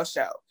radio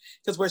show,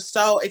 because we're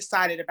so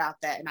excited about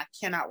that. And I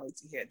cannot wait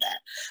to hear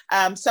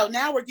that. So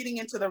now we're getting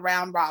into the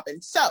round robin.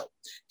 So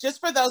just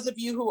for those of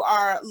you who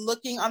are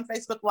looking on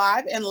Facebook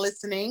Live and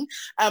listening,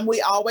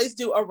 we always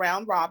do a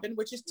round robin,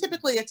 which is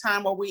typically a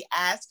time where we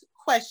ask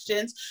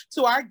questions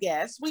to our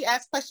guests. We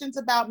ask questions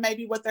about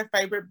maybe what their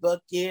favorite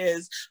book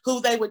is, who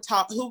they would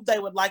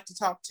like to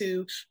talk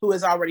to, who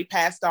has already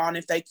passed on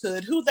if they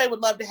could, who they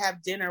would love to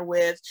have dinner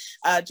with,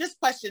 just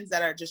questions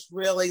that are just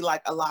really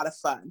like a lot of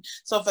fun.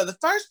 So for the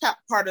first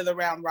part of the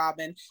round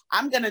robin,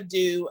 I'm going to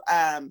do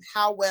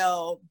how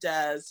well do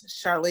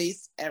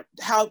Charlize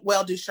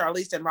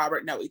and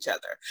Robert know each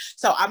other?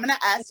 So I'm going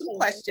to ask some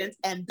questions,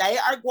 and they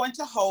are going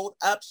to hold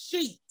up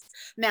sheets.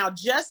 Now,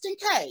 just in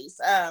case,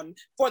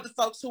 for the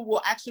folks who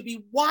will actually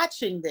be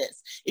watching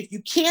this, if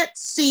you can't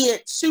see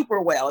it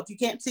super well, if you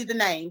can't see the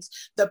names,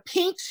 the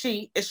pink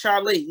sheet is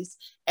Charlize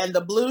and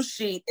the blue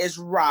sheet is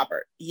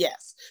Robert.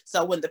 Yes.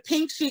 So when the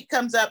pink sheet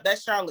comes up,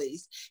 that's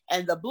Charlize,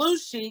 and the blue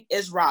sheet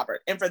is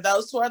Robert. And for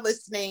those who are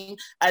listening,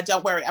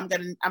 don't worry, I'm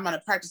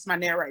gonna practice my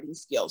narrating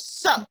skills.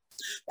 So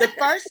the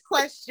first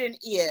question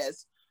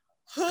is,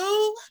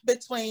 who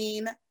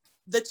between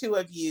the two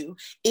of you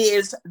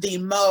is the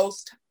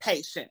most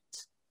patient?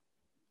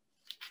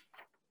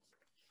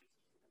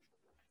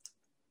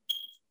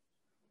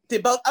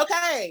 Both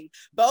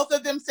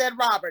of them said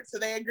Robert, so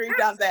they agreed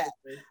on that.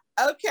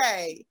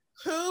 Okay,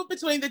 who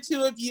between the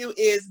two of you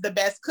is the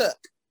best cook?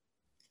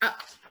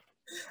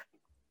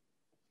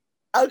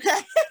 Okay,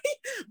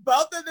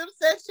 both of them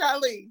said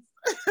Charlize.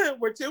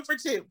 We're 2 for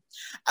 2.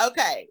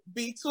 Okay,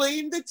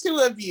 between the two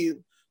of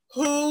you,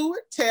 who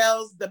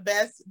tells the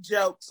best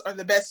jokes or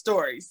the best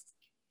stories?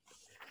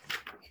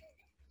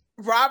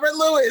 Robert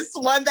Lewis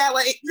won that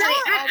way. Yeah,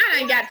 I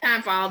ain't got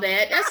time for all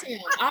that. That's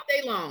him all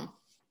day long.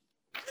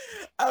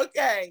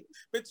 Okay,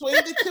 between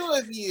the two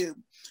of you,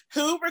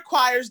 who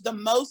requires the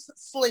most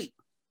sleep?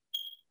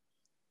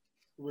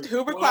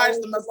 Who requires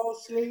the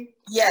most sleep?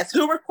 Yes,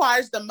 who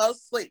requires the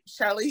most sleep?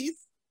 Charlize?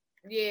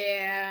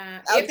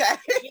 Yeah. Okay.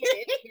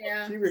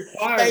 Yeah. She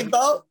requires they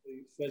both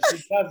sleep, but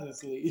she doesn't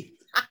sleep.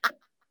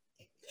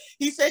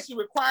 He said she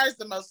requires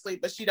the most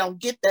sleep, but she don't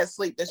get that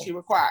sleep that she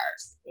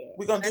requires. Yeah.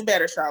 We're gonna do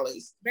better,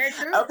 Charlize. Very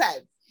true.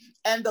 Okay.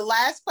 And the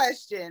last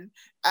question,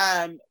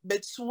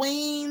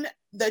 between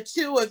the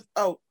two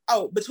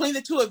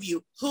of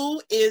you,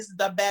 who is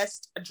the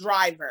best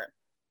driver?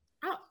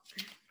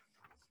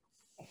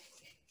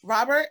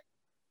 Robert?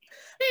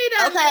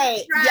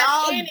 Okay,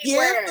 y'all give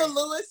the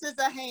Lewises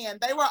a hand.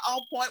 They were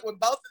on point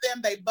with both of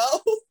them. They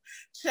both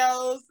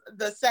chose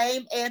the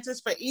same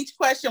answers for each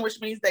question,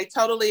 which means they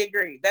totally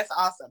agreed. That's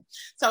awesome.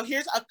 So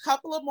here's a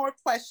couple of more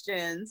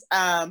questions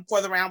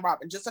for the round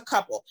robin, just a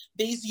couple.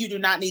 These you do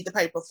not need the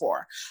paper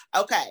for.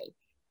 Okay,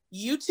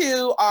 you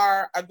two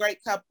are a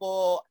great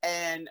couple,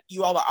 and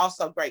you all are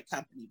also great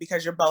company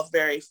because you're both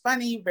very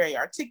funny, very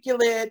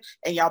articulate,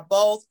 and y'all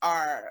both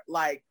are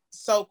like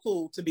so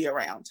cool to be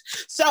around.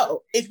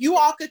 So if you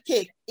all could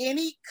pick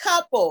any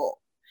couple,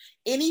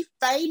 any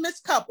famous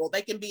couple,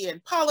 they can be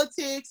in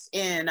politics,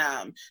 in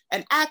an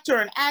actor,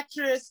 an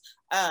actress,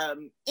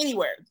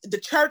 anywhere, in the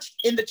church,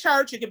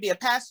 it could be a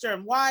pastor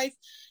and wife.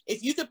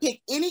 If you could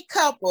pick any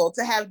couple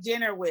to have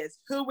dinner with,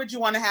 who would you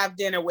want to have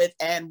dinner with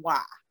and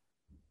why?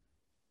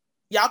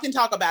 Y'all can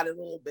talk about it a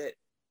little bit.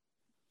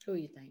 Who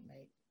you think,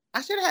 babe?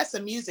 I should have had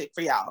some music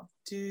for y'all.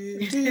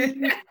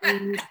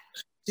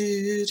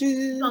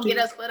 Gonna get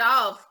us put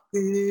off.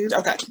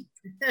 Okay.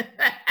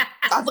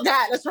 I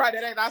forgot. That's right.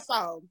 That ain't our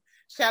song.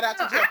 Shout out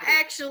to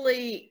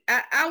Jeopardy.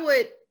 I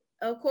would,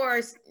 of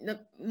course,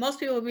 most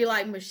people would be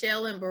like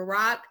Michelle and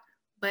Barack,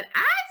 but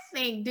I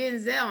think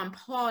Denzel and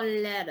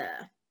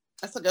Pauletta.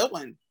 That's a good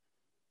one.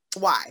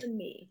 Why? To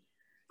me.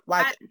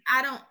 Why?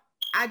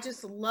 I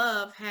just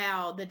love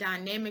how the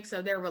dynamics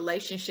of their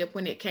relationship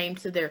when it came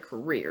to their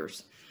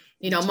careers.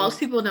 You know, most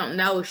people don't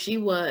know she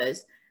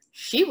was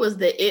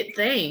the it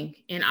thing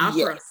in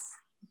opera.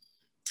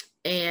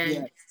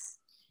 Yes.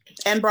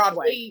 And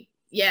Broadway.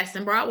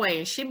 And Broadway.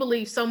 And she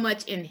believed so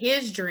much in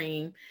his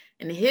dream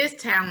and his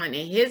talent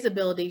and his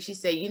ability. She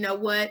said, you know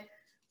what?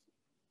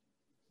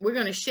 We're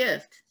going to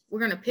shift. We're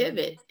going to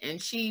pivot.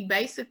 And she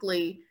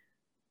basically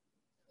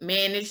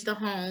managed the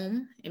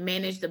home and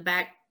managed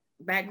the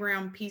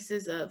background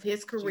pieces of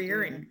his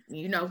career. And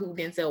you know who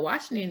Denzel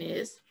Washington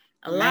is.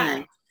 A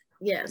lot.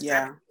 Yes.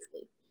 Yeah.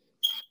 Absolutely.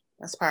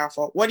 That's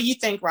powerful. What do you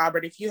think,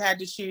 Robert? If you had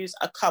to choose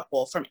a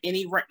couple from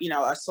any,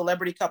 a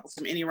celebrity couple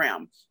from any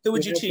realm, who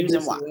would you choose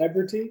and why?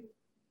 Celebrity?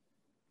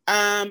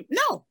 No,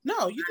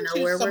 you can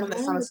choose someone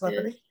that's not a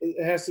celebrity.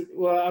 It has to.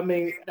 Well, I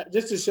mean,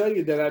 just to show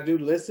you that I do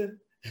listen.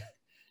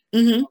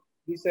 Mm-hmm.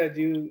 You said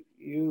you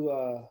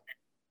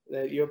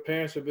that your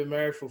parents have been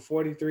married for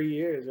 43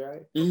 years,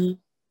 right? Mm-hmm.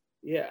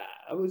 Yeah,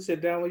 I would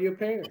sit down with your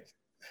parents.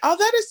 Oh,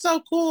 that is so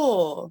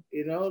cool.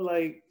 You know,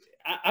 like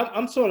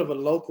I'm sort of a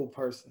local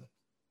person.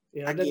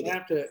 You know, I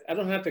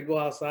don't have to go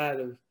outside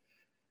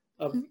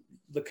of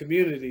the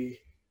community.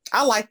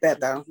 I like that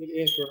though. Get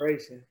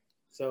inspiration.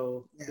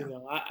 So you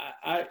know,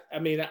 I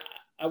mean,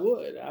 I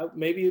would.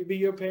 Maybe it'd be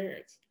your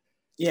parents.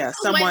 Yeah,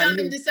 I'm waiting on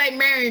them to say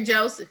Mary and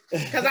Joseph,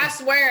 because I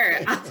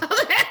swear.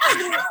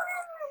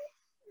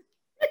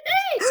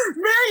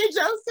 Mary and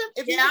Joseph.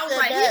 If I was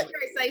like, he's going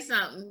to say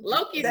something.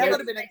 Loki. That would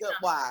have been a good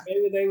why.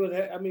 Maybe they would.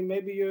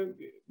 Maybe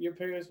your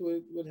parents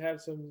would have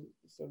some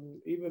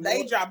even.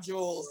 They drop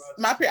jewels.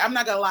 I'm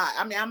not gonna lie.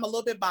 I mean, I'm a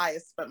little bit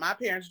biased, but my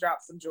parents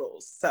dropped some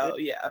jewels. So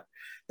yeah,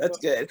 that's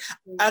good.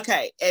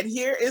 Okay, and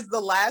here is the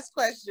last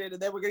question,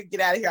 and then we're gonna get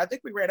out of here. I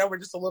think we ran over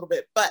just a little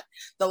bit, but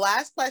the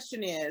last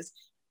question is,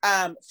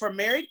 for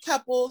married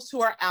couples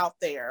who are out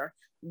there,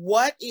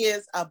 what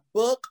is a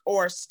book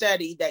or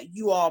study that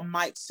you all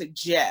might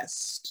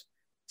suggest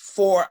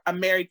for a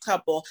married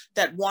couple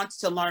that wants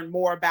to learn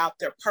more about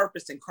their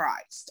purpose in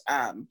Christ?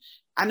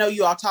 I know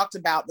you all talked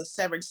about the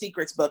Seven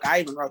Secrets book.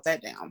 I even wrote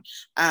that down.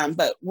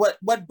 But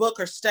what book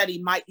or study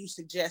might you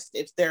suggest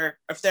if there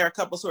are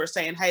couples who are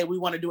saying, hey, we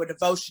want to do a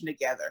devotion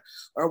together,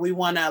 or we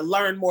want to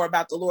learn more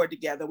about the Lord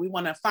together, we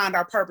want to find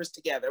our purpose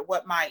together?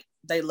 What might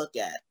they look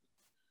at?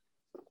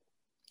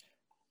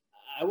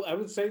 I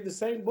would say the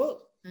same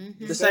book.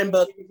 Mm-hmm. The same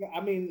book.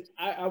 I mean,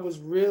 I was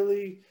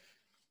really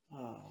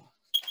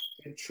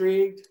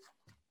intrigued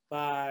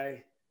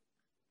by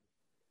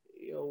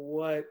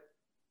what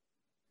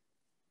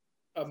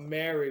a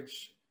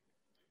marriage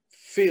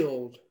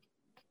filled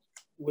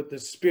with the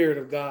Spirit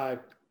of God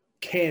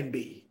can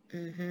be.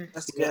 Mm-hmm.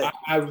 That's good.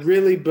 I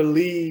really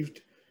believed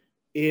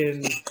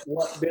in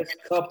what this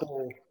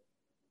couple,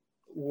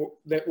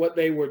 what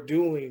they were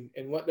doing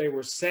and what they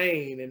were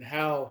saying and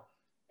how,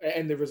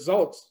 and the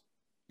results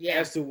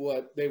as to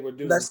what they were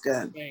doing. That's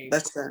good.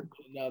 That's good.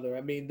 Another.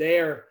 I mean,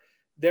 their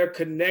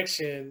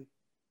connection.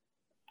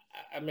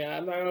 I mean,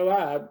 I'm not gonna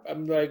lie.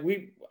 I'm like,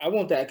 I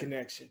want that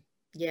connection.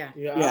 Yeah.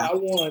 Yeah.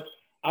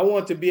 I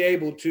want to be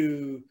able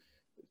to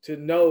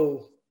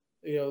know,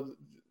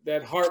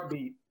 that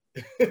heartbeat.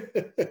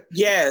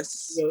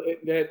 Yes. I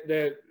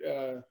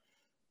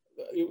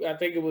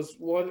think it was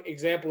one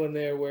example in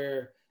there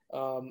where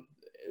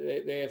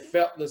they had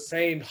felt the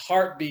same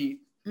heartbeat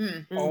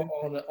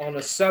on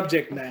a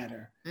subject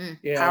matter.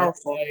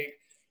 Powerful. Like,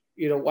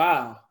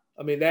 wow.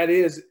 I mean, that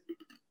is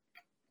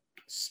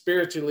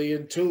spiritually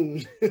in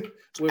tune.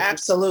 With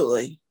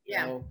absolutely.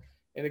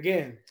 And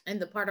again, and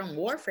the part on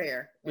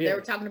warfare, when they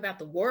were talking about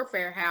the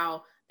warfare,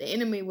 how the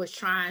enemy was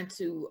trying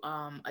to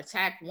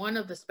attack one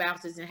of the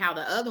spouses and how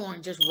the other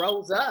one just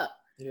rose up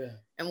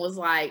and was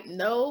like,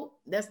 no,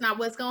 that's not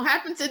what's going to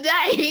happen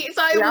today.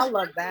 So I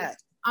love that.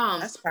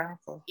 That's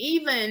powerful.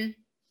 Even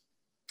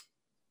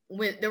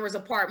when there was a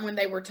part when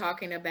they were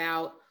talking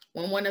about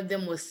when one of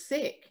them was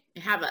sick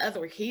and how the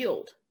other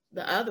healed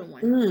the other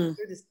one through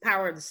this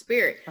power of the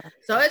Spirit.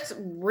 So it's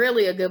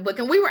really a good book.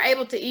 And we were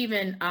able to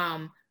even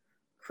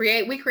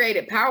we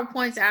created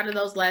PowerPoints out of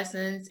those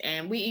lessons,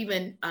 and we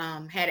even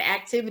had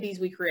activities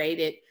we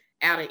created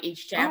out of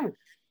each chapter.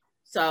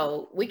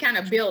 So we kind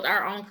of built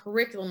our own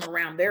curriculum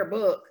around their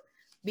book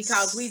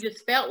because we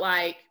just felt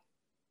like,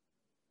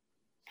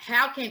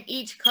 how can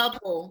each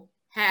couple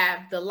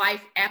have the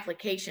life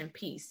application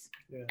piece?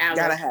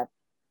 Gotta have.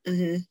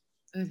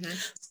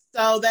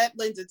 So that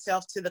lends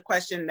itself to the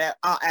question that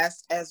I'll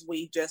ask as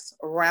we just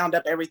round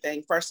up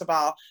everything. First of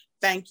all,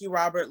 thank you,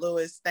 Robert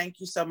Lewis.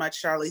 Thank you so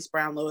much, Charlize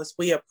Brown Lewis.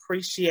 We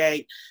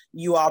appreciate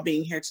you all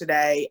being here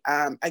today.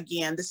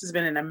 Again, this has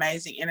been an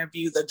amazing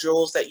interview. The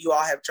jewels that you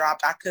all have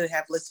dropped, I could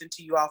have listened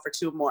to you all for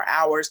 2 more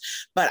hours,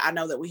 but I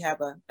know that we have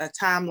a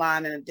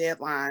timeline and a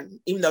deadline,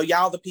 even though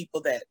y'all the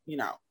people that,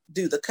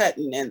 do the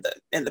cutting and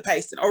the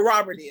pasting, or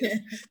Robert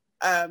is.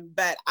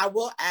 But I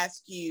will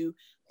ask you,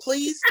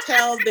 please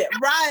tell them,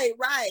 right,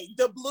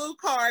 the blue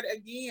card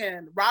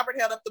again. Robert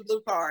held up the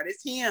blue card.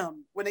 It's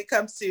him when it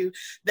comes to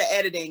the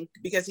editing,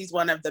 because he's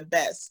one of the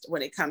best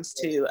when it comes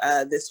to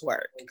this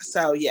work.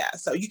 So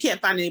so you can't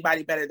find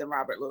anybody better than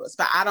Robert Lewis.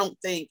 But I don't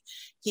think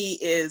he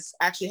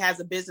actually has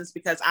a business,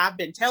 because I've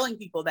been telling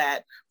people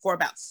that for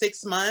about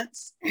 6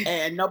 months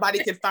and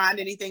nobody could find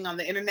anything on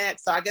the internet.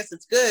 So I guess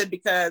it's good,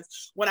 because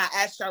when I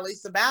asked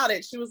Charlize about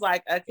it, she was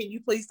like, can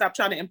you please stop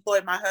trying to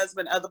employ my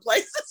husband other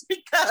places,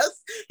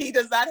 because he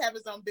does not have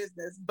his own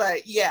business. But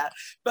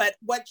but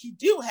what you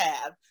do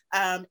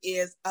have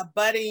is a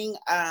budding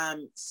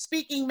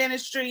speaking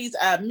ministries,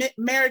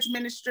 marriage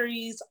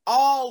ministries,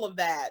 all of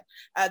that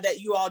that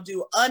you all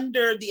do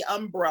under the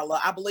umbrella.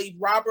 I believe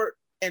Robert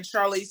and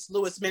Charlize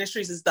Lewis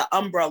Ministries is the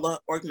umbrella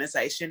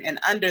organization. And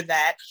under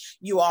that,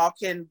 you all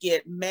can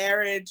get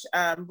marriage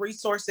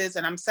resources.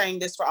 And I'm saying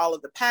this for all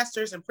of the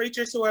pastors and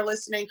preachers who are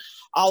listening,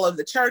 all of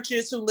the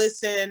churches who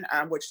listen,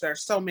 which there are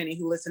so many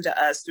who listen to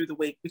us through the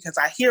week because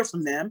I hear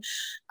from them.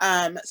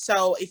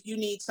 So if you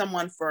need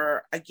someone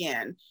for,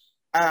 again,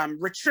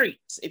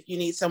 retreats, if you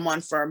need someone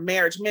for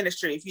marriage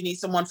ministry, if you need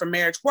someone for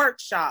marriage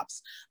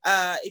workshops,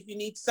 if you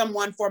need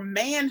someone for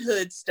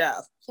manhood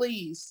stuff,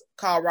 please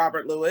call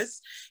Robert Lewis.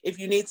 If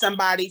you need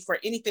somebody for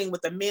anything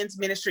with the men's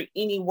ministry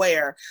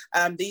anywhere,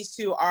 these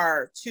two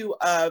are two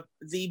of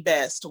the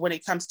best when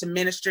it comes to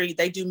ministry.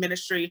 They do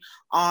ministry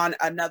on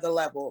another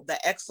level.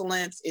 The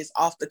excellence is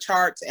off the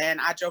charts,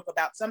 and I joke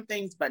about some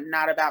things, but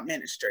not about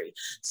ministry.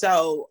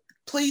 So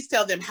please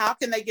tell them, how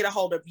can they get a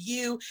hold of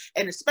you?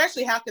 And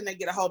especially, how can they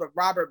get a hold of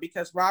Robert?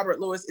 Because Robert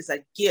Lewis is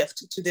a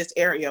gift to this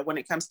area when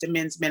it comes to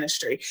men's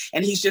ministry.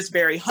 And he's just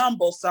very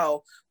humble.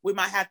 So we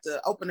might have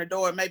to open the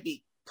door and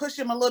maybe push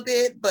him a little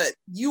bit, but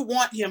you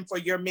want him for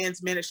your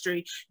men's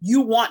ministry.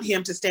 You want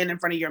him to stand in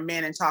front of your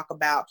men and talk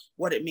about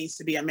what it means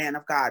to be a man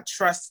of God.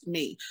 Trust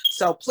me.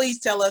 So please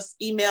tell us,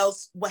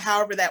 emails,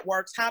 however that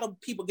works. How do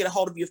people get a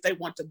hold of you if they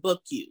want to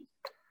book you?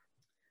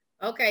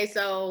 Okay,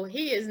 so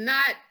he is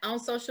not on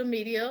social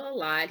media a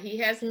lot. He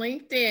has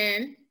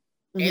LinkedIn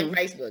and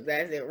Facebook.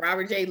 That's it.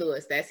 Robert J.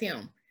 Lewis. That's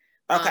him.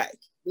 Okay.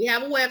 We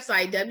have a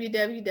website,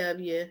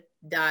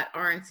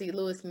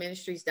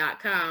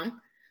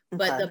 www.rnclewisministries.com.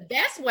 But the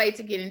best way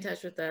to get in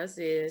touch with us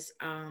is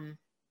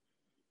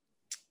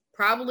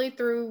probably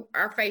through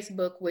our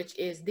Facebook, which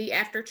is The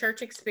After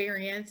Church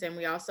Experience. And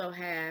we also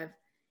have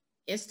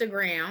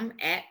Instagram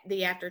at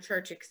The After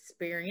Church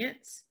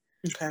Experience.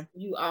 Okay.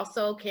 You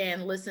also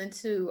can listen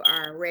to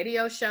our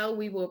radio show.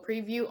 We will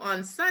preview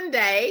on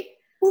Sunday.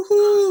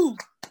 Woohoo!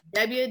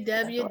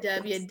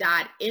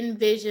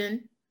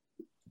 www.envision-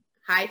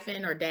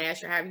 or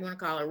dash, or however you want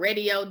to call it,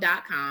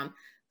 radio.com.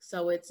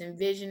 So it's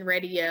Envision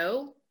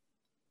Radio.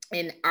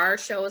 And our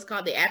show is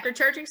called the After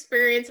Church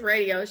Experience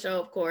Radio Show,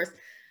 of course.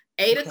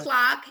 8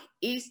 o'clock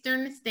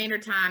Eastern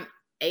Standard Time,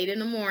 8 in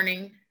the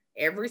morning,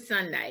 every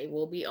Sunday.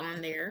 We'll be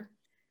on there.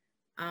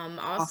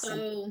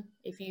 Also,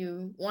 if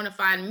you want to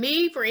find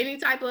me for any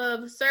type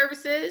of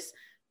services,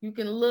 you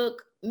can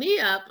look me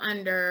up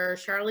under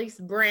Charlize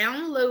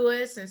Brown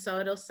Lewis. And so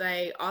it'll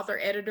say author,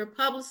 editor,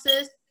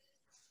 publicist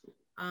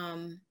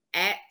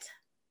at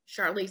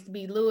Charlize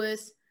B.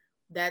 Lewis.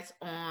 That's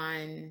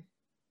on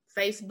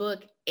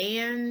Facebook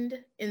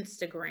and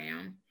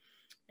Instagram.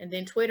 And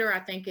then Twitter, I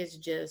think, is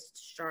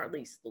just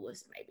Charlize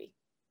Lewis, maybe.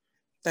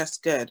 That's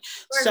good.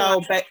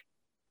 Email.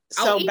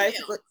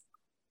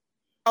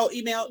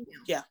 Email.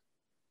 Yeah.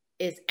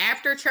 It's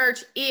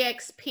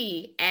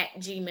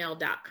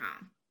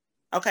afterchurchexp@gmail.com.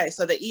 Okay,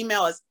 so the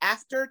email is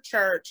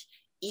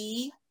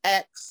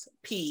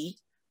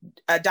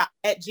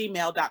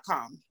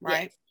afterchurchexp@gmail.com,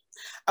 right? Yes.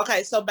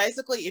 Okay, so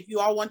basically, if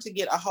you all want to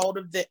get a hold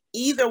of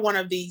either one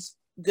of these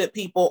good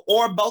people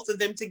or both of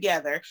them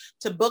together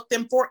to book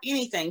them for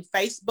anything,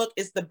 Facebook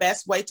is the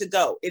best way to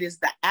go. It is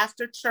the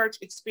After Church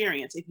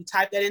Experience. If you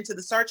type that into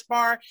the search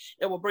bar,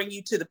 it will bring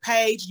you to the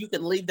page. You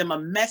can leave them a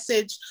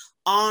message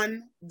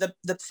on the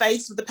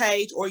face of the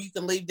page, or you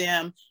can leave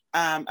them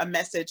a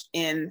message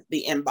in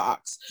the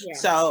inbox. Yeah.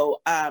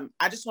 So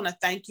I just want to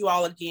thank you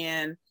all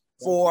again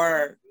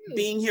for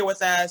being here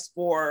with us,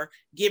 for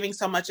giving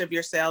so much of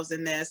yourselves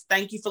in this.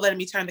 Thank you for letting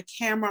me turn the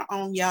camera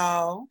on,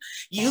 y'all.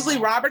 Usually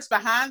Robert's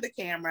behind the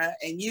camera,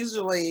 and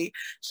usually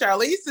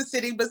Charlize is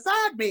sitting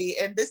beside me.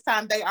 And this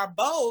time they are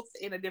both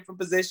in a different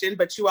position,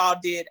 but you all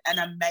did an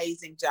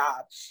amazing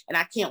job. And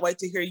I can't wait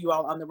to hear you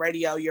all on the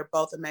radio. You're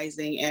both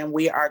amazing, and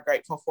we are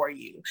grateful for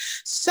you.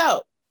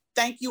 So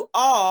thank you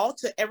all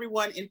to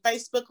everyone in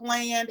Facebook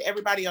land,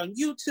 everybody on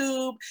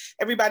YouTube,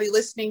 everybody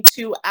listening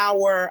to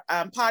our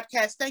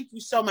podcast. Thank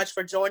you so much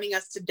for joining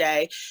us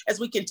today as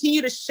we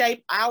continue to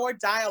shape our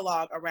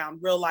dialogue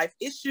around real life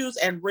issues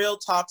and real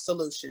talk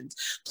solutions.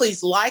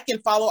 Please like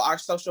and follow our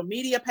social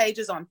media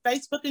pages on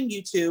Facebook and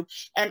YouTube,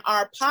 and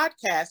our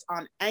podcast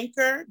on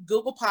Anchor,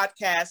 Google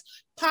Podcasts,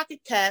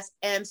 Pocket Cast,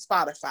 and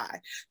Spotify.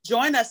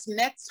 Join us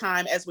next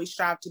time as we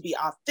strive to be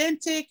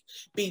authentic,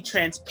 be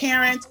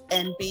transparent,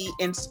 and be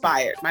inspired.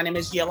 My name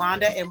is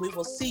Yolanda, and we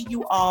will see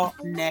you all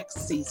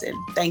next season.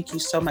 Thank you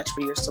so much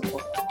for your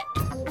support.